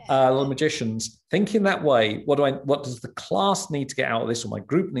 a lot of magicians, think in that way, what does the class need to get out of this, or my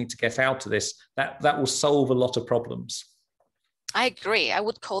group need to get out of this? That will solve a lot of problems. I agree. I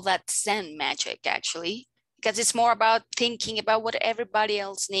would call that Zen magic, actually, because it's more about thinking about what everybody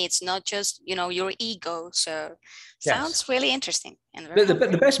else needs, not just, you know, your ego. So sounds really interesting. And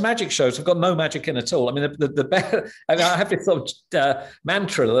the best magic shows have got no magic in at all. I mean, the best. I mean, I have this sort of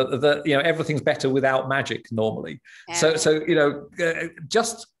mantra that you know, everything's better without magic normally. So you know,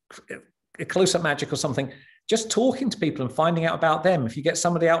 just a close-up magic or something. Just talking to people and finding out about them. If you get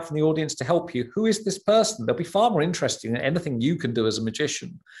somebody out from the audience to help you, who is this person? They'll be far more interesting than anything you can do as a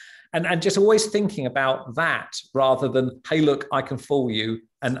magician. And just always thinking about that rather than, hey, look, I can fool you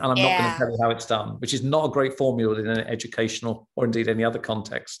and I'm not going to tell you how it's done, which is not a great formula in an educational or indeed any other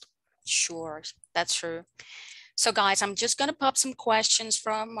context. Sure, that's true. So guys, I'm just going to pop some questions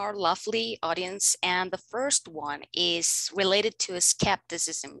from our lovely audience. And the first one is related to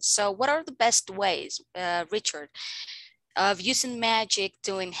skepticism. So what are the best ways, Richard, of using magic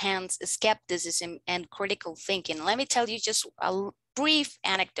to enhance skepticism and critical thinking? Let me tell you just a brief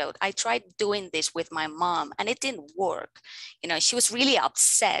anecdote. I tried doing this with my mom and it didn't work. You know, she was really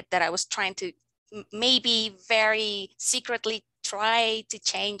upset that I was trying to maybe very secretly try to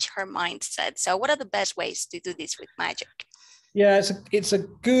change her mindset. So what are the best ways to do this with magic? Yeah, it's a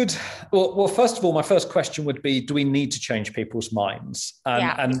good, well, first of all, my first question would be, do we need to change people's minds?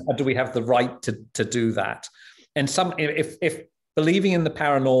 And do we have the right to do that? And if believing in the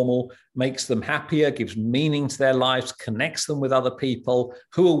paranormal makes them happier, gives meaning to their lives, connects them with other people,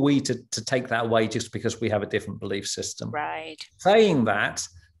 who are we to take that away just because we have a different belief system? Right. Saying that,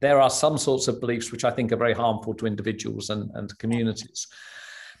 there are some sorts of beliefs which I think are very harmful to individuals and communities.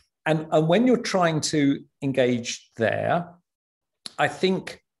 And when you're trying to engage there, I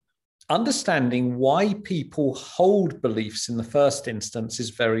think understanding why people hold beliefs in the first instance is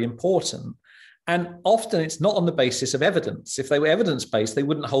very important. And often it's not on the basis of evidence. If they were evidence-based, they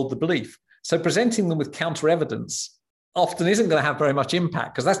wouldn't hold the belief. So presenting them with counter-evidence often isn't going to have very much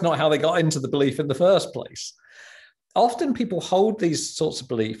impact, because that's not how they got into the belief in the first place. Often people hold these sorts of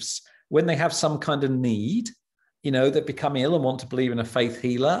beliefs when they have some kind of need, they've become ill and want to believe in a faith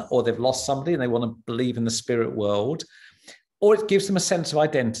healer, or they've lost somebody and they want to believe in the spirit world, or it gives them a sense of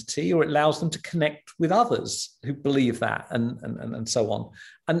identity, or it allows them to connect with others who believe that, and so on.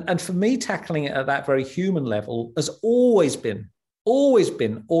 And for me, tackling it at that very human level has always been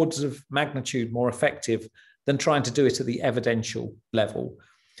orders of magnitude more effective than trying to do it at the evidential level.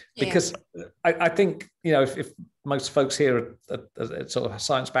 Because I think, if most folks here are sort of a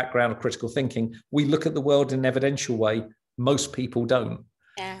science background or critical thinking, we look at the world in an evidential way. Most people don't.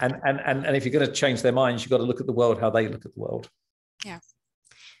 Yeah. And if you're going to change their minds, you've got to look at the world how they look at the world. Yeah.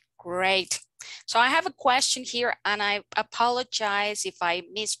 Great. So I have a question here, and I apologize if I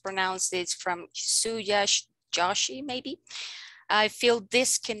mispronounce this, from Suya Joshi, maybe. I feel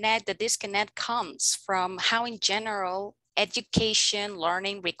the disconnect comes from how, in general, education,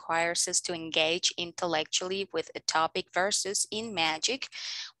 learning requires us to engage intellectually with a topic versus in magic,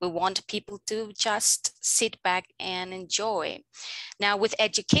 we want people to just sit back and enjoy. Now, with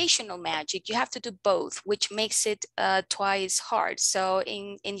educational magic, you have to do both, which makes it twice hard. So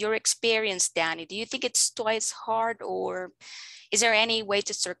in your experience, Danny, do you think it's twice hard, or is there any way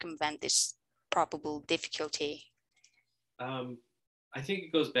to circumvent this probable difficulty? I think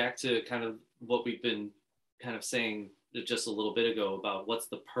it goes back to kind of what we've been kind of saying just a little bit ago about what's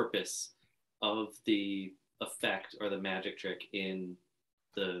the purpose of the effect or the magic trick in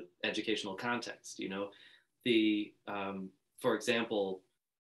the educational context. For example,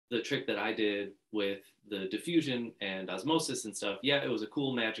 the trick that I did with the diffusion and osmosis and stuff, it was a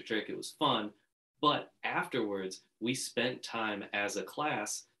cool magic trick, it was fun, but afterwards we spent time as a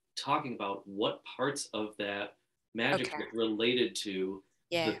class talking about what parts of that magic trick related to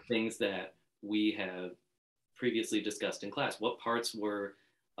the things that we have previously discussed in class. What parts were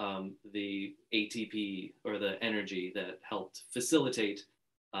the ATP or the energy that helped facilitate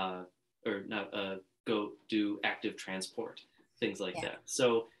go do active transport, things like that.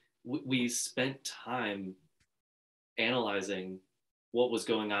 So we spent time analyzing what was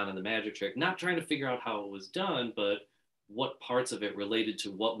going on in the magic trick, not trying to figure out how it was done, but what parts of it related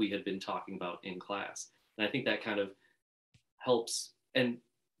to what we had been talking about in class. And I think that kind of helps. And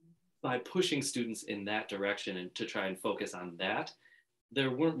by pushing students in that direction and to try and focus on that,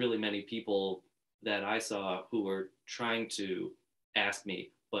 there weren't really many people that I saw who were trying to ask me,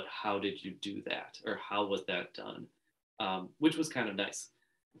 but how did you do that? Or how was that done? Which was kind of nice.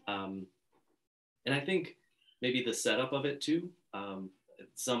 And I think maybe the setup of it too,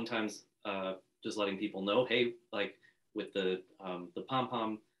 sometimes just letting people know, hey, like with the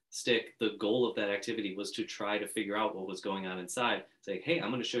pom-pom stick, the goal of that activity was to try to figure out what was going on inside. Say, hey, I'm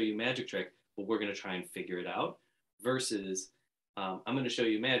going to show you a magic trick, but we're going to try and figure it out, versus I'm going to show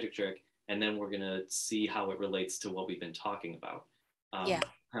you a magic trick and then we're going to see how it relates to what we've been talking about.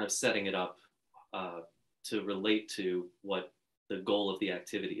 Kind of setting it up to relate to what the goal of the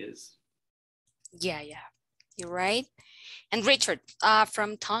activity is. Yeah, you're right. And Richard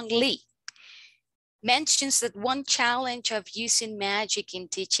from Tong Li mentions that one challenge of using magic in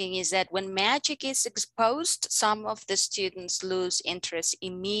teaching is that when magic is exposed, some of the students lose interest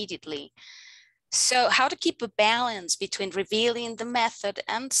immediately. So how to keep a balance between revealing the method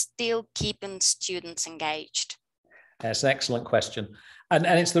and still keeping students engaged? That's an excellent question. And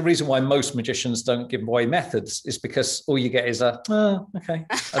it's the reason why most magicians don't give away methods, is because all you get is okay.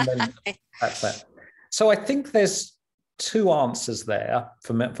 And then that's that. So I think there's two answers there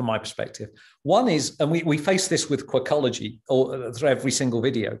from my perspective. One is, and we face this with Quirkology or through every single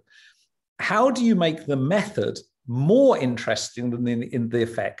video, how do you make the method more interesting than in the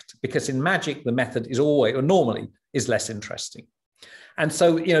effect? Because in magic, the method is always, or normally, is less interesting. And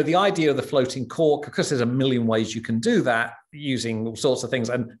so, the idea of the floating cork, because there's a million ways you can do that using all sorts of things,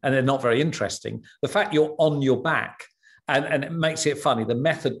 and they're not very interesting. The fact you're on your back and it makes it funny, the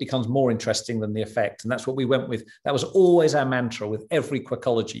method becomes more interesting than the effect. And that's what we went with. That was always our mantra with every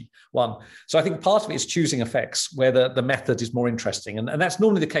Quirkology one. So I think part of it is choosing effects where the method is more interesting. And that's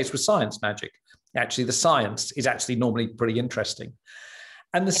normally the case with science magic. Actually, the science is actually normally pretty interesting.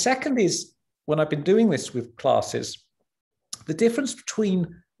 And the second is, when I've been doing this with classes, the difference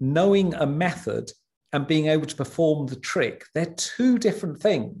between knowing a method and being able to perform the trick, they're two different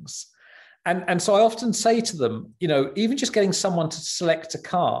things. And so I often say to them, even just getting someone to select a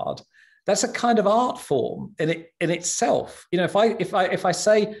card that's a kind of art form in itself. You know, if I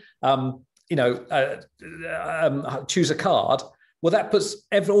say, choose a card, well, that puts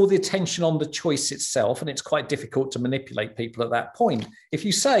all the attention on the choice itself, and it's quite difficult to manipulate people at that point. If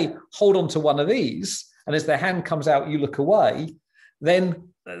you say, hold on to one of these, and as their hand comes out, you look away, then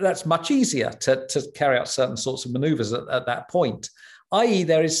that's much easier to carry out certain sorts of maneuvers at that point, i.e.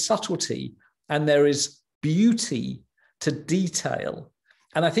 there is subtlety and there is beauty to detail.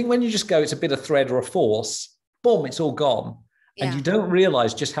 And I think when you just go, it's a bit of thread or a force, boom, it's all gone. Yeah. And you don't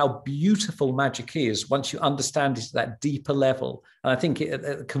realize just how beautiful magic is once you understand it at that deeper level. And I think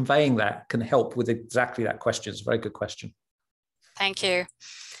conveying that can help with exactly that question. It's a very good question. Thank you.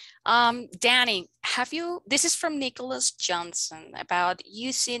 Danny, this is from Nicholas Johnson, about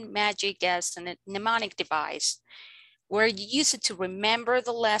using magic as a mnemonic device, where you use it to remember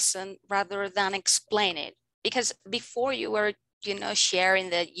the lesson rather than explain it. Because before you were, sharing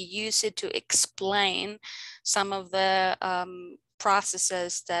that you use it to explain some of the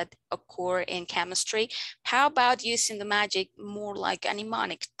processes that occur in chemistry. How about using the magic more like a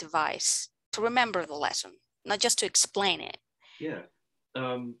mnemonic device to remember the lesson, not just to explain it? Yeah,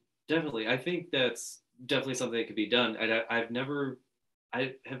 definitely. I think that's definitely something that could be done. I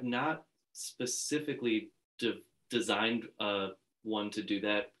have not specifically designed one to do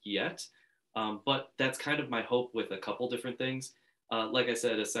that yet. But that's kind of my hope with a couple different things. Like I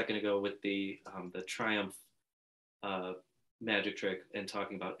said a second ago with the Triumph magic trick and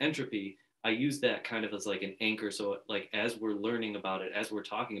talking about entropy, I use that kind of as like an anchor. So like as we're learning about it, as we're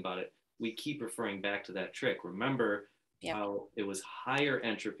talking about it, we keep referring back to that trick. Remember how it was higher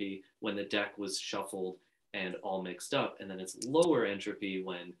entropy when the deck was shuffled and all mixed up, and then it's lower entropy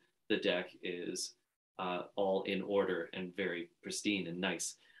when the deck is all in order and very pristine and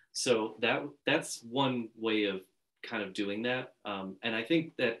nice. So that's one way of kind of doing that. And I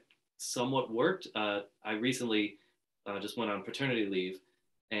think that somewhat worked. I recently just went on paternity leave,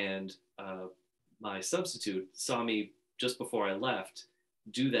 and my substitute saw me just before I left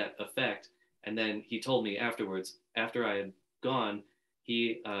do that effect. And then he told me afterwards, after I had gone,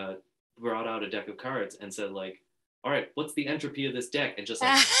 he brought out a deck of cards and said like, all right, what's the entropy of this deck? And just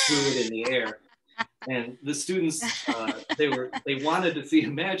like threw it in the air. And the students, they wanted to see a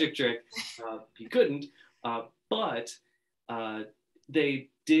magic trick. He couldn't, but they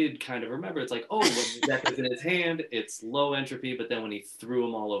did kind of remember. It's like, oh, when the deck was in his hand, it's low entropy, but then when he threw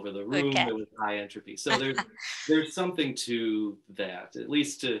them all over the room, it was high entropy. So there's something to that, at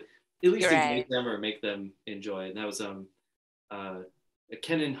least to engage them or make them enjoy it. And that was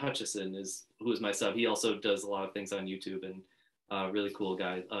Kenan Hutchison who is my sub. He also does a lot of things on YouTube, and really cool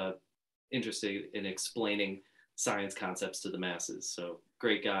guy. Interested in explaining science concepts to the masses. So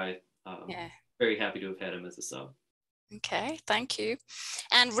great guy. Very happy to have had him as a sub. Okay, thank you.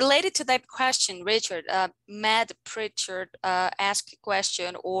 And related to that question, Richard, Matt Pritchard asked a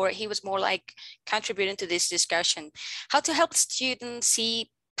question, or he was more like contributing to this discussion, how to help students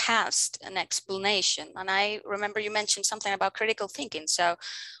see past an explanation. And I remember you mentioned something about critical thinking. So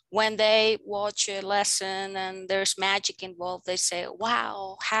when they watch a lesson and there's magic involved, they say,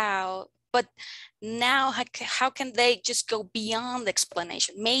 wow, how? But now how can they just go beyond the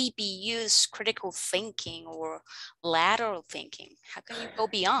explanation? Maybe use critical thinking or lateral thinking. How can you go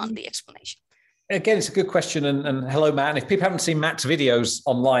beyond the explanation? Again, it's a good question. And hello, Matt. And if people haven't seen Matt's videos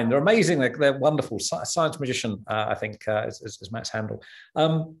online, they're amazing. They're wonderful. Science Magician, I think, is Matt's handle.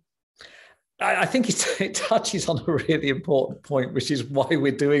 I think it touches on a really important point, which is why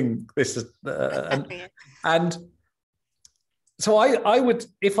we're doing this. And so I would,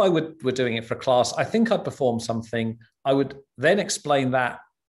 if I were doing it for a class, I think I'd perform something. I would then explain that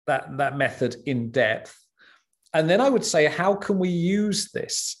method in depth. And then I would say, how can we use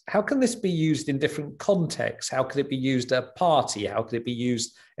this? How can this be used in different contexts? How could it be used at a party? How could it be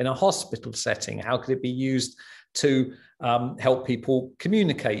used in a hospital setting? How could it be used to help people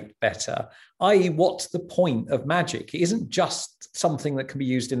communicate better? I.e., what's the point of magic? It isn't just something that can be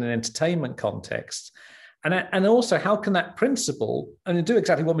used in an entertainment context. And also, how can that principle, and do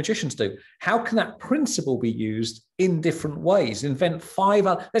exactly what magicians do, how can that principle be used in different ways?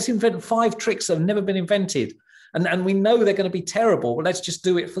 Let's invent 5 tricks that have never been invented. And we know they're going to be terrible, but let's just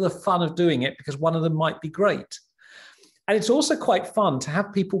do it for the fun of doing it because one of them might be great. And it's also quite fun to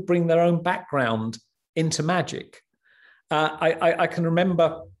have people bring their own background into magic. I can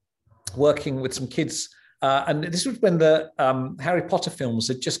remember working with some kids, and this was when the Harry Potter films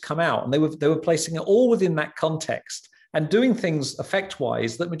had just come out, and they were placing it all within that context and doing things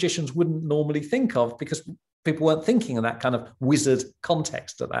effect-wise that magicians wouldn't normally think of because people weren't thinking of that kind of wizard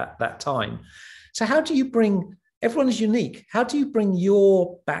context at that time. So how do you bring everyone is unique. How do you bring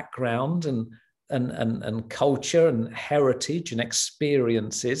your background and culture and heritage and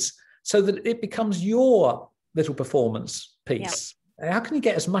experiences so that it becomes your little performance piece? Yeah. How can you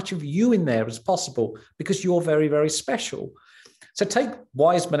get as much of you in there as possible? Because you're very, very special. So take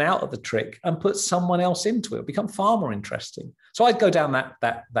Wiseman out of the trick and put someone else into it. Become far more interesting. So I'd go down that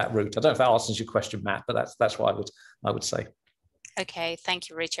route. I don't know if that answers your question, Matt, but that's what I would say. Okay, thank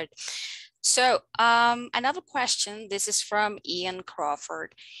you, Richard. So another question, this is from Ian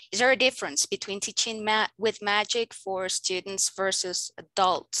Crawford. Is there a difference between teaching with magic for students versus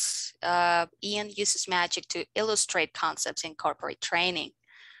adults? Ian uses magic to illustrate concepts in corporate training.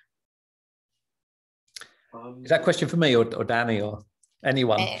 Is that a question for me or Danny or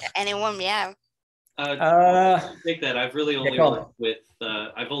anyone? Anyone, yeah. Take that. I've really only worked with,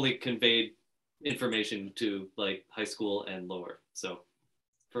 I've only conveyed information to like high school and lower. So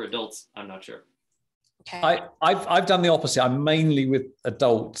for adults, I'm not sure. Okay. I've done the opposite. I'm mainly with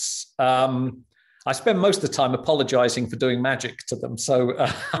adults. I spend most of the time apologizing for doing magic to them. So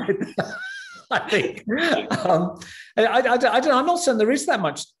I think, I don't know, I'm not saying there is that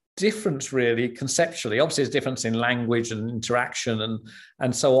much difference really conceptually. Obviously, there's difference in language and interaction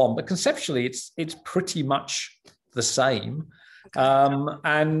and so on, but conceptually, it's pretty much the same. Okay.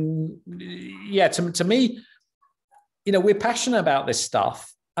 And yeah, to me, you know, we're passionate about this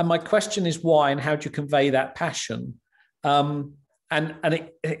stuff, and my question is why, and how do you convey that passion? And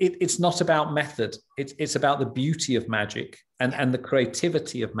it's not about method. It's about the beauty of magic and the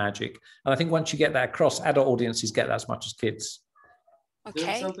creativity of magic. And I think once you get that across, adult audiences get that as much as kids. Okay.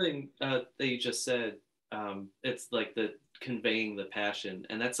 There's something that you just said. It's like the conveying the passion,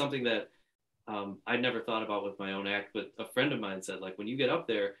 and that's something that I never thought about with my own act. But a friend of mine said, like, when you get up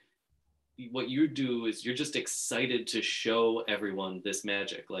there, what you do is you're just excited to show everyone this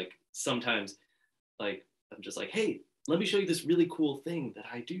magic. Like sometimes, like I'm just like, hey, let me show you this really cool thing that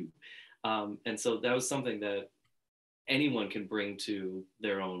I do. And so that was something that anyone can bring to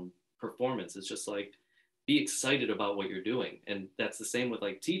their own performance. It's just like, be excited about what you're doing. And that's the same with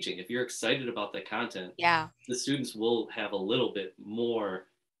like teaching. If you're excited about the content, yeah, the students will have a little bit more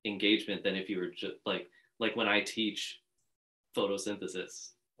engagement than if you were just like when I teach photosynthesis,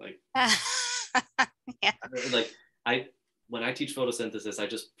 like, yeah. Like when I teach photosynthesis, I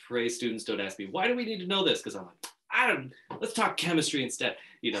just pray students don't ask me, why do we need to know this? Because I'm like, let's talk chemistry instead,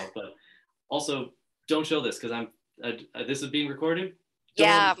 you know, but also don't show this because this is being recorded.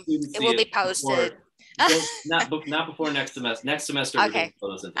 Yeah, it will be posted. Not before next semester. Next semester, okay.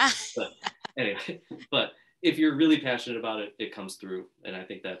 We're doing photosynthesis. But anyway, but if you're really passionate about it, it comes through, and I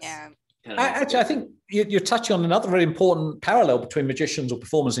think that's kind of actually. I think you're touching on another very important parallel between magicians or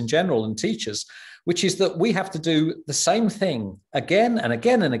performers in general and teachers, which is that we have to do the same thing again and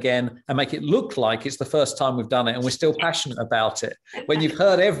again and again and make it look like it's the first time we've done it and we're still passionate about it. When you've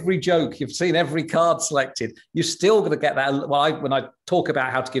heard every joke, you've seen every card selected, you're still going to get that. Well, when I talk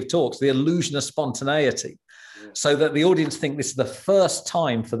about how to give talks, the illusion of spontaneity, so that the audience think this is the first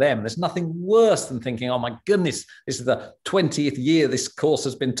time for them. There's nothing worse than thinking, oh my goodness, this is the 20th year this course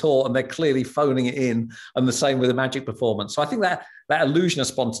has been taught and they're clearly phoning it in, and the same with a magic performance. So I think that illusion of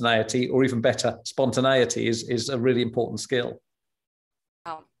spontaneity, or even better, spontaneity is a really important skill.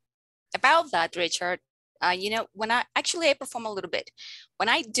 About that, Richard, you know, when I perform a little bit, when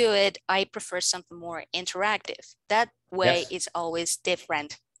I do it, I prefer something more interactive. That way it's always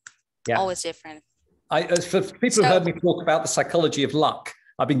different, always different. For people who heard me talk about the psychology of luck,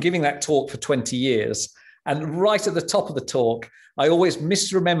 I've been giving that talk for 20 years. And right at the top of the talk, I always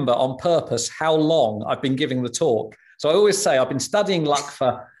misremember on purpose how long I've been giving the talk. So I always say I've been studying luck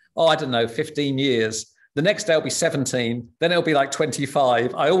for, 15 years. The next day it'll be 17, then it'll be like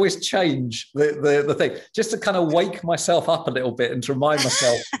 25. I always change the thing just to kind of wake myself up a little bit and to remind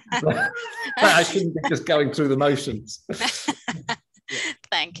myself that I shouldn't be just going through the motions.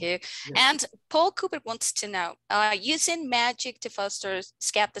 Thank you. And Paul Cooper wants to know, using magic to foster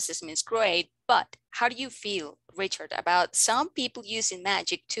skepticism is great, but how do you feel, Richard, about some people using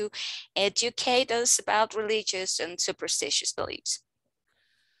magic to educate us about religious and superstitious beliefs?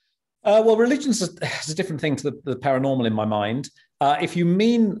 Well, religion is a different thing to the paranormal in my mind. If you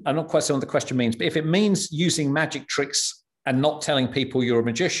mean, I'm not quite sure what the question means, but if it means using magic tricks and not telling people you're a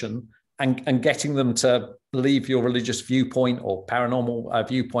magician and getting them to believe your religious viewpoint or paranormal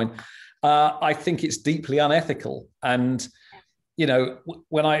viewpoint, I think it's deeply unethical. And, you know,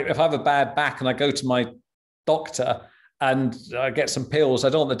 if I have a bad back and I go to my doctor and I get some pills, I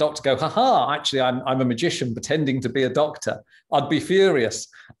don't want the doctor to go, haha, actually, I'm a magician pretending to be a doctor. I'd be furious.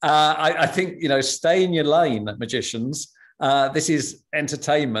 I think, you know, stay in your lane, magicians. This is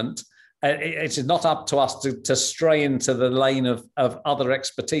entertainment. It's not up to us to stray into the lane of other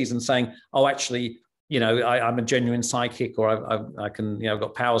expertise and saying, oh, actually, I'm a genuine psychic, or I can, I've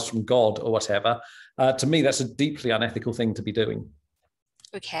got powers from God or whatever. To me, that's a deeply unethical thing to be doing.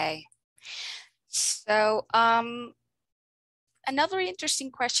 Okay. So another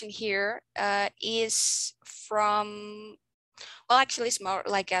interesting question here is from, well, actually it's more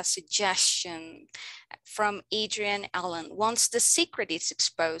like a suggestion from Adrian Allen. Once the secret is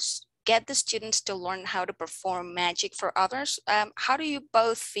exposed, get the students to learn how to perform magic for others. How do you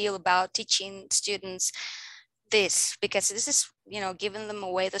both feel about teaching students this? Because this is, giving them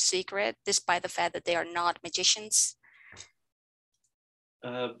away the secret, despite the fact that they are not magicians.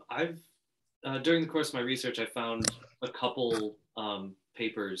 During the course of my research, I found a couple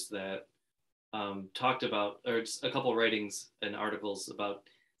papers that talked about, or just a couple writings and articles about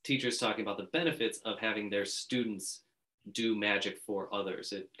teachers talking about the benefits of having their students do magic for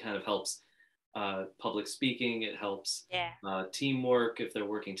others. It kind of helps public speaking. It helps teamwork if they're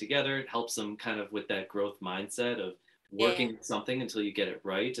working together. It helps them kind of with that growth mindset of working something until you get it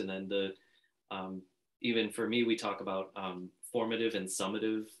right. And then even for me, we talk about formative and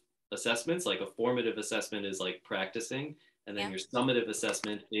summative assessments. Like a formative assessment is like practicing, and then your summative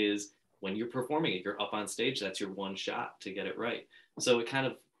assessment is when you're performing it, you're up on stage, that's your one shot to get it right. So it kind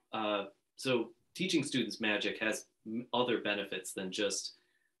of, so teaching students magic has other benefits than just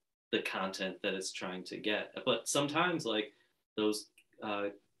the content that it's trying to get. But sometimes like those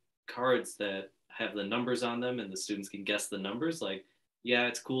cards that have the numbers on them and the students can guess the numbers, like, yeah,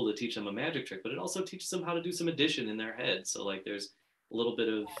 it's cool to teach them a magic trick, but it also teaches them how to do some addition in their head. So like there's a little bit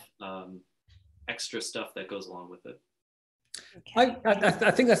of extra stuff that goes along with it. Okay.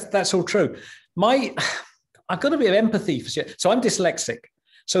 I think that's all true. I've got a bit of empathy for you. So I'm dyslexic.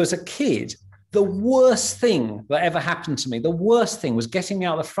 So as a kid, the worst thing that ever happened to me, the worst thing was getting me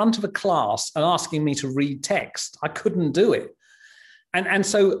out the front of a class and asking me to read text. I couldn't do it. And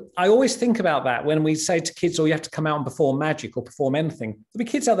so I always think about that when we say to kids, oh, you have to come out and perform magic or perform anything. There'll be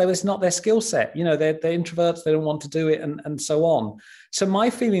kids out there, it's not their skill set. They're introverts, they don't want to do it, and so on. So my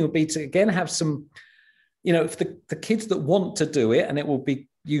feeling would be to, again, have some, if the kids that want to do it and it will be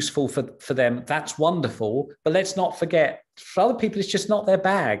useful for them, that's wonderful. But let's not forget, for other people, it's just not their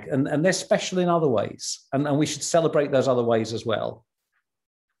bag, and they're special in other ways. And we should celebrate those other ways as well.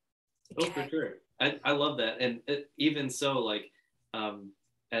 Oh, for sure. I love that. And even so, like,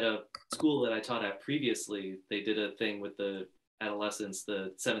 at a school that I taught at previously, they did a thing with the adolescents,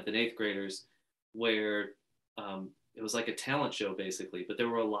 the 7th and 8th graders, where it was like a talent show basically, but there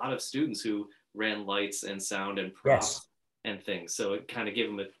were a lot of students who ran lights and sound and props and things. So it kind of gave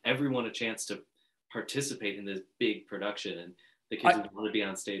everyone a chance to participate in this big production, and the kids who want to be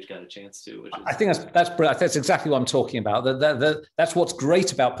on stage got a chance to. Which is, I think that's brilliant. That's exactly what I'm talking about. That's what's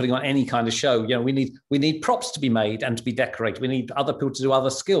great about putting on any kind of show. We need props to be made and to be decorated. We need other people to do other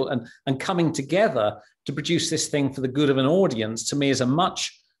skills, and coming together to produce this thing for the good of an audience, to me, is a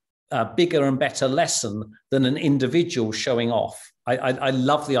much bigger and better lesson than an individual showing off. I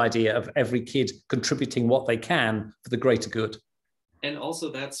love the idea of every kid contributing what they can for the greater good. And also,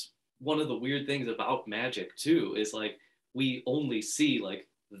 that's one of the weird things about magic too, is like, we only see like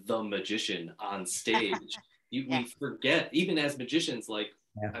the magician on stage. We forget, even as magicians, like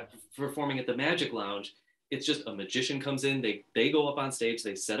performing at the Magic Lounge, it's just a magician comes in, they go up on stage,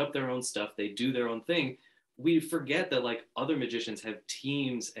 they set up their own stuff, they do their own thing. We forget that like other magicians have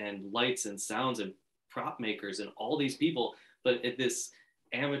teams and lights and sounds and prop makers and all these people, but at this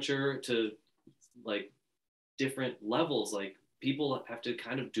amateur to like different levels, like people have to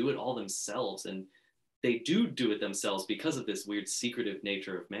kind of do it all themselves, and they do it themselves because of this weird secretive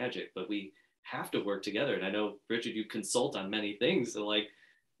nature of magic, but we have to work together. And I know, Richard, you consult on many things. So like,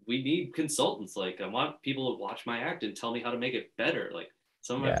 we need consultants. Like, I want people to watch my act and tell me how to make it better. Like,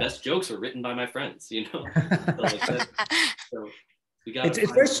 some of my best jokes are written by my friends, So, like so we got.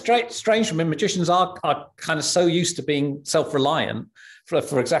 It's very strange. I mean, magicians are kind of so used to being self-reliant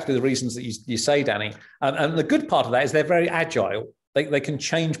for exactly the reasons that you say, Danny. And the good part of that is they're very agile. They can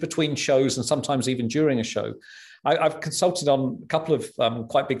change between shows and sometimes even during a show. I've consulted on a couple of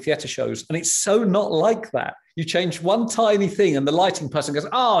quite big theatre shows, and it's so not like that. You change one tiny thing and the lighting person goes,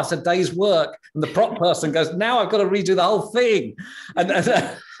 oh, it's a day's work. And the prop person goes, now I've got to redo the whole thing.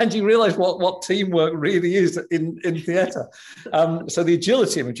 And you realize what teamwork really is in theatre. So the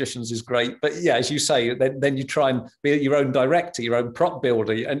agility of magicians is great. But yeah, as you say, then you try and be your own director, your own prop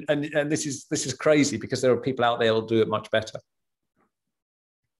builder. And this is crazy, because there are people out there who'll do it much better.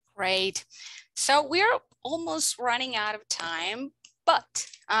 Great. So we're almost running out of time,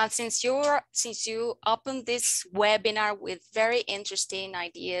 But since you opened this webinar with very interesting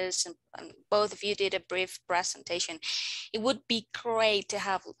ideas, and both of you did a brief presentation, it would be great to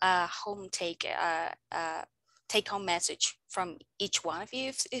have a take-home message from each one of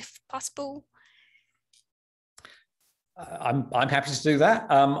you, if possible. I'm happy to do that.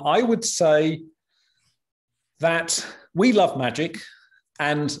 I would say that we love magic,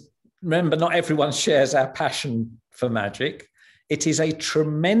 and remember, not everyone shares our passion for magic. It is a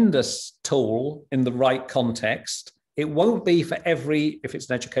tremendous tool in the right context. It won't be for every, if it's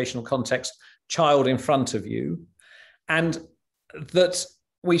an educational context, child in front of you, and that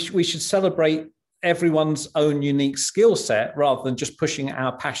we should celebrate everyone's own unique skill set rather than just pushing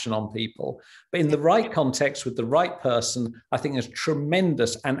our passion on people. But in the right context with the right person, I think there's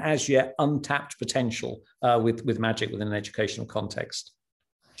tremendous and as yet untapped potential with magic within an educational context.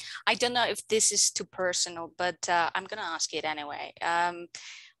 I don't know if this is too personal, but I'm going to ask it anyway.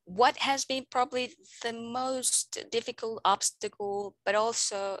 What has been probably the most difficult obstacle, but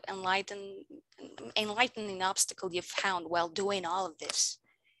also enlightening obstacle you've found while doing all of this?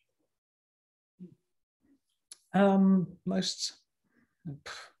 I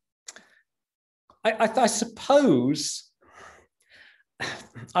suppose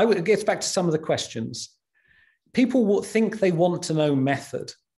it gets back to some of the questions. People will think they want to know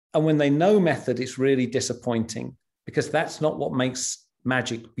method, and when they know method, it's really disappointing because that's not what makes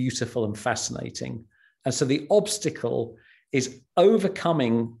magic beautiful and fascinating. And so the obstacle is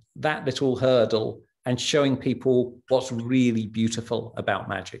overcoming that little hurdle and showing people what's really beautiful about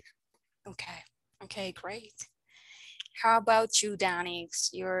magic. Okay, great. How about you, Danny?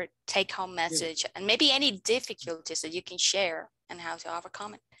 Your take-home message, and maybe any difficulties that you can share and how to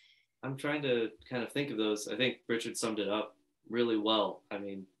overcome it. I'm trying to kind of think of those. I think Richard summed it up really well. I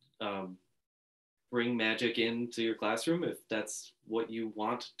mean, bring magic into your classroom if that's what you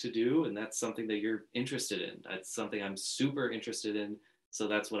want to do, and that's something that you're interested in. That's something I'm super interested in. So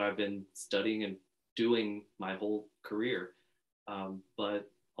that's what I've been studying and doing my whole career. But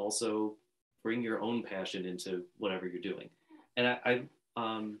also bring your own passion into whatever you're doing. And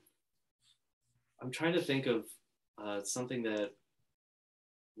I'm trying to think of something that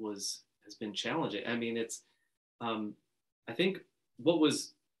has been challenging. I mean, it's I think what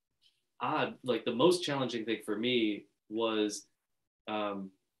was odd, like the most challenging thing for me was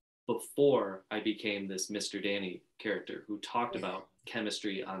before I became this Mr. Danny character who talked about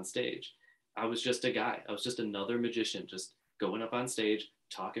chemistry on stage. I was just a guy. I was just another magician, just going up on stage,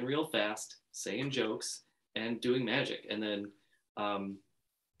 talking real fast, saying jokes, and doing magic. And then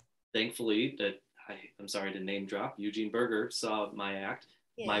thankfully, I'm sorry to name drop, Eugene Berger saw my act,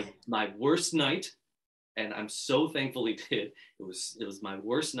 my worst night, and I'm so thankful he did. It was my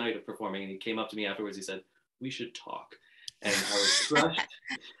worst night of performing, and he came up to me afterwards. He said, "We should talk," and I was crushed.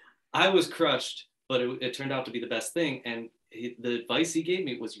 I was crushed, but it turned out to be the best thing. And the advice he gave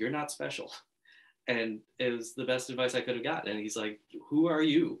me was, "You're not special." And it was the best advice I could have gotten. And he's like, "Who are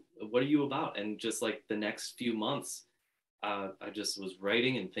you? What are you about?" And just like the next few months, I just was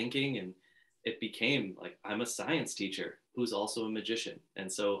writing and thinking, and it became like, I'm a science teacher who's also a magician.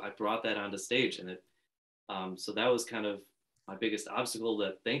 And so I brought that onto stage, and so that was kind of my biggest obstacle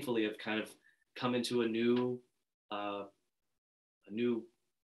that thankfully I've kind of come into a new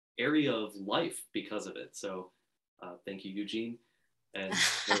area of life because of it. So thank you, Eugene. And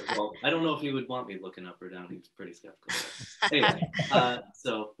well, I don't know if he would want me looking up or down. He was pretty skeptical. Anyway,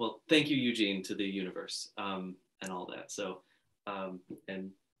 well, thank you, Eugene, to the universe and all that. So,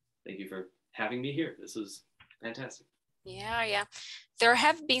 and thank you for having me here. This was fantastic. Yeah. There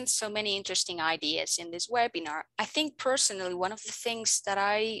have been so many interesting ideas in this webinar. I think personally, one of the things that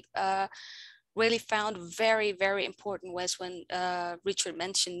I really found very, very important was when Richard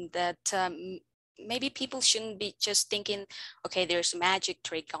mentioned that maybe people shouldn't be just thinking, okay, there's a magic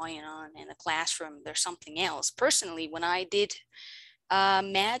trick going on in a classroom, there's something else. Personally, when I did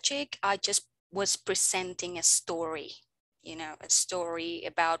magic, I just was presenting a story, a story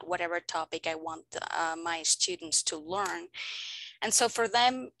about whatever topic I want my students to learn. And so for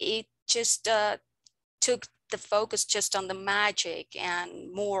them, it just took the focus just on the magic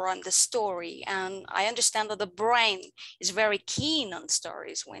and more on the story. And I understand that the brain is very keen on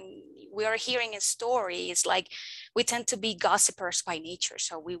stories. When we are hearing a story, it's like we tend to be gossipers by nature.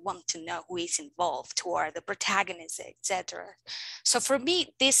 So we want to know who is involved, who are the protagonists, etc. So for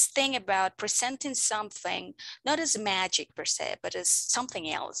me, this thing about presenting something, not as magic per se, but as something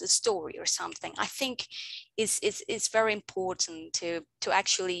else, a story or something, I think is very important to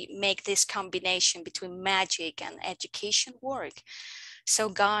actually make this combination between magic and education work. So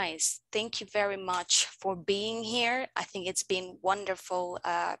guys, thank you very much for being here. I think it's been wonderful,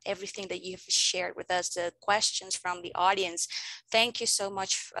 everything that you've shared with us, the questions from the audience. Thank you so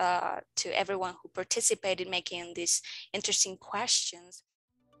much to everyone who participated making these interesting questions.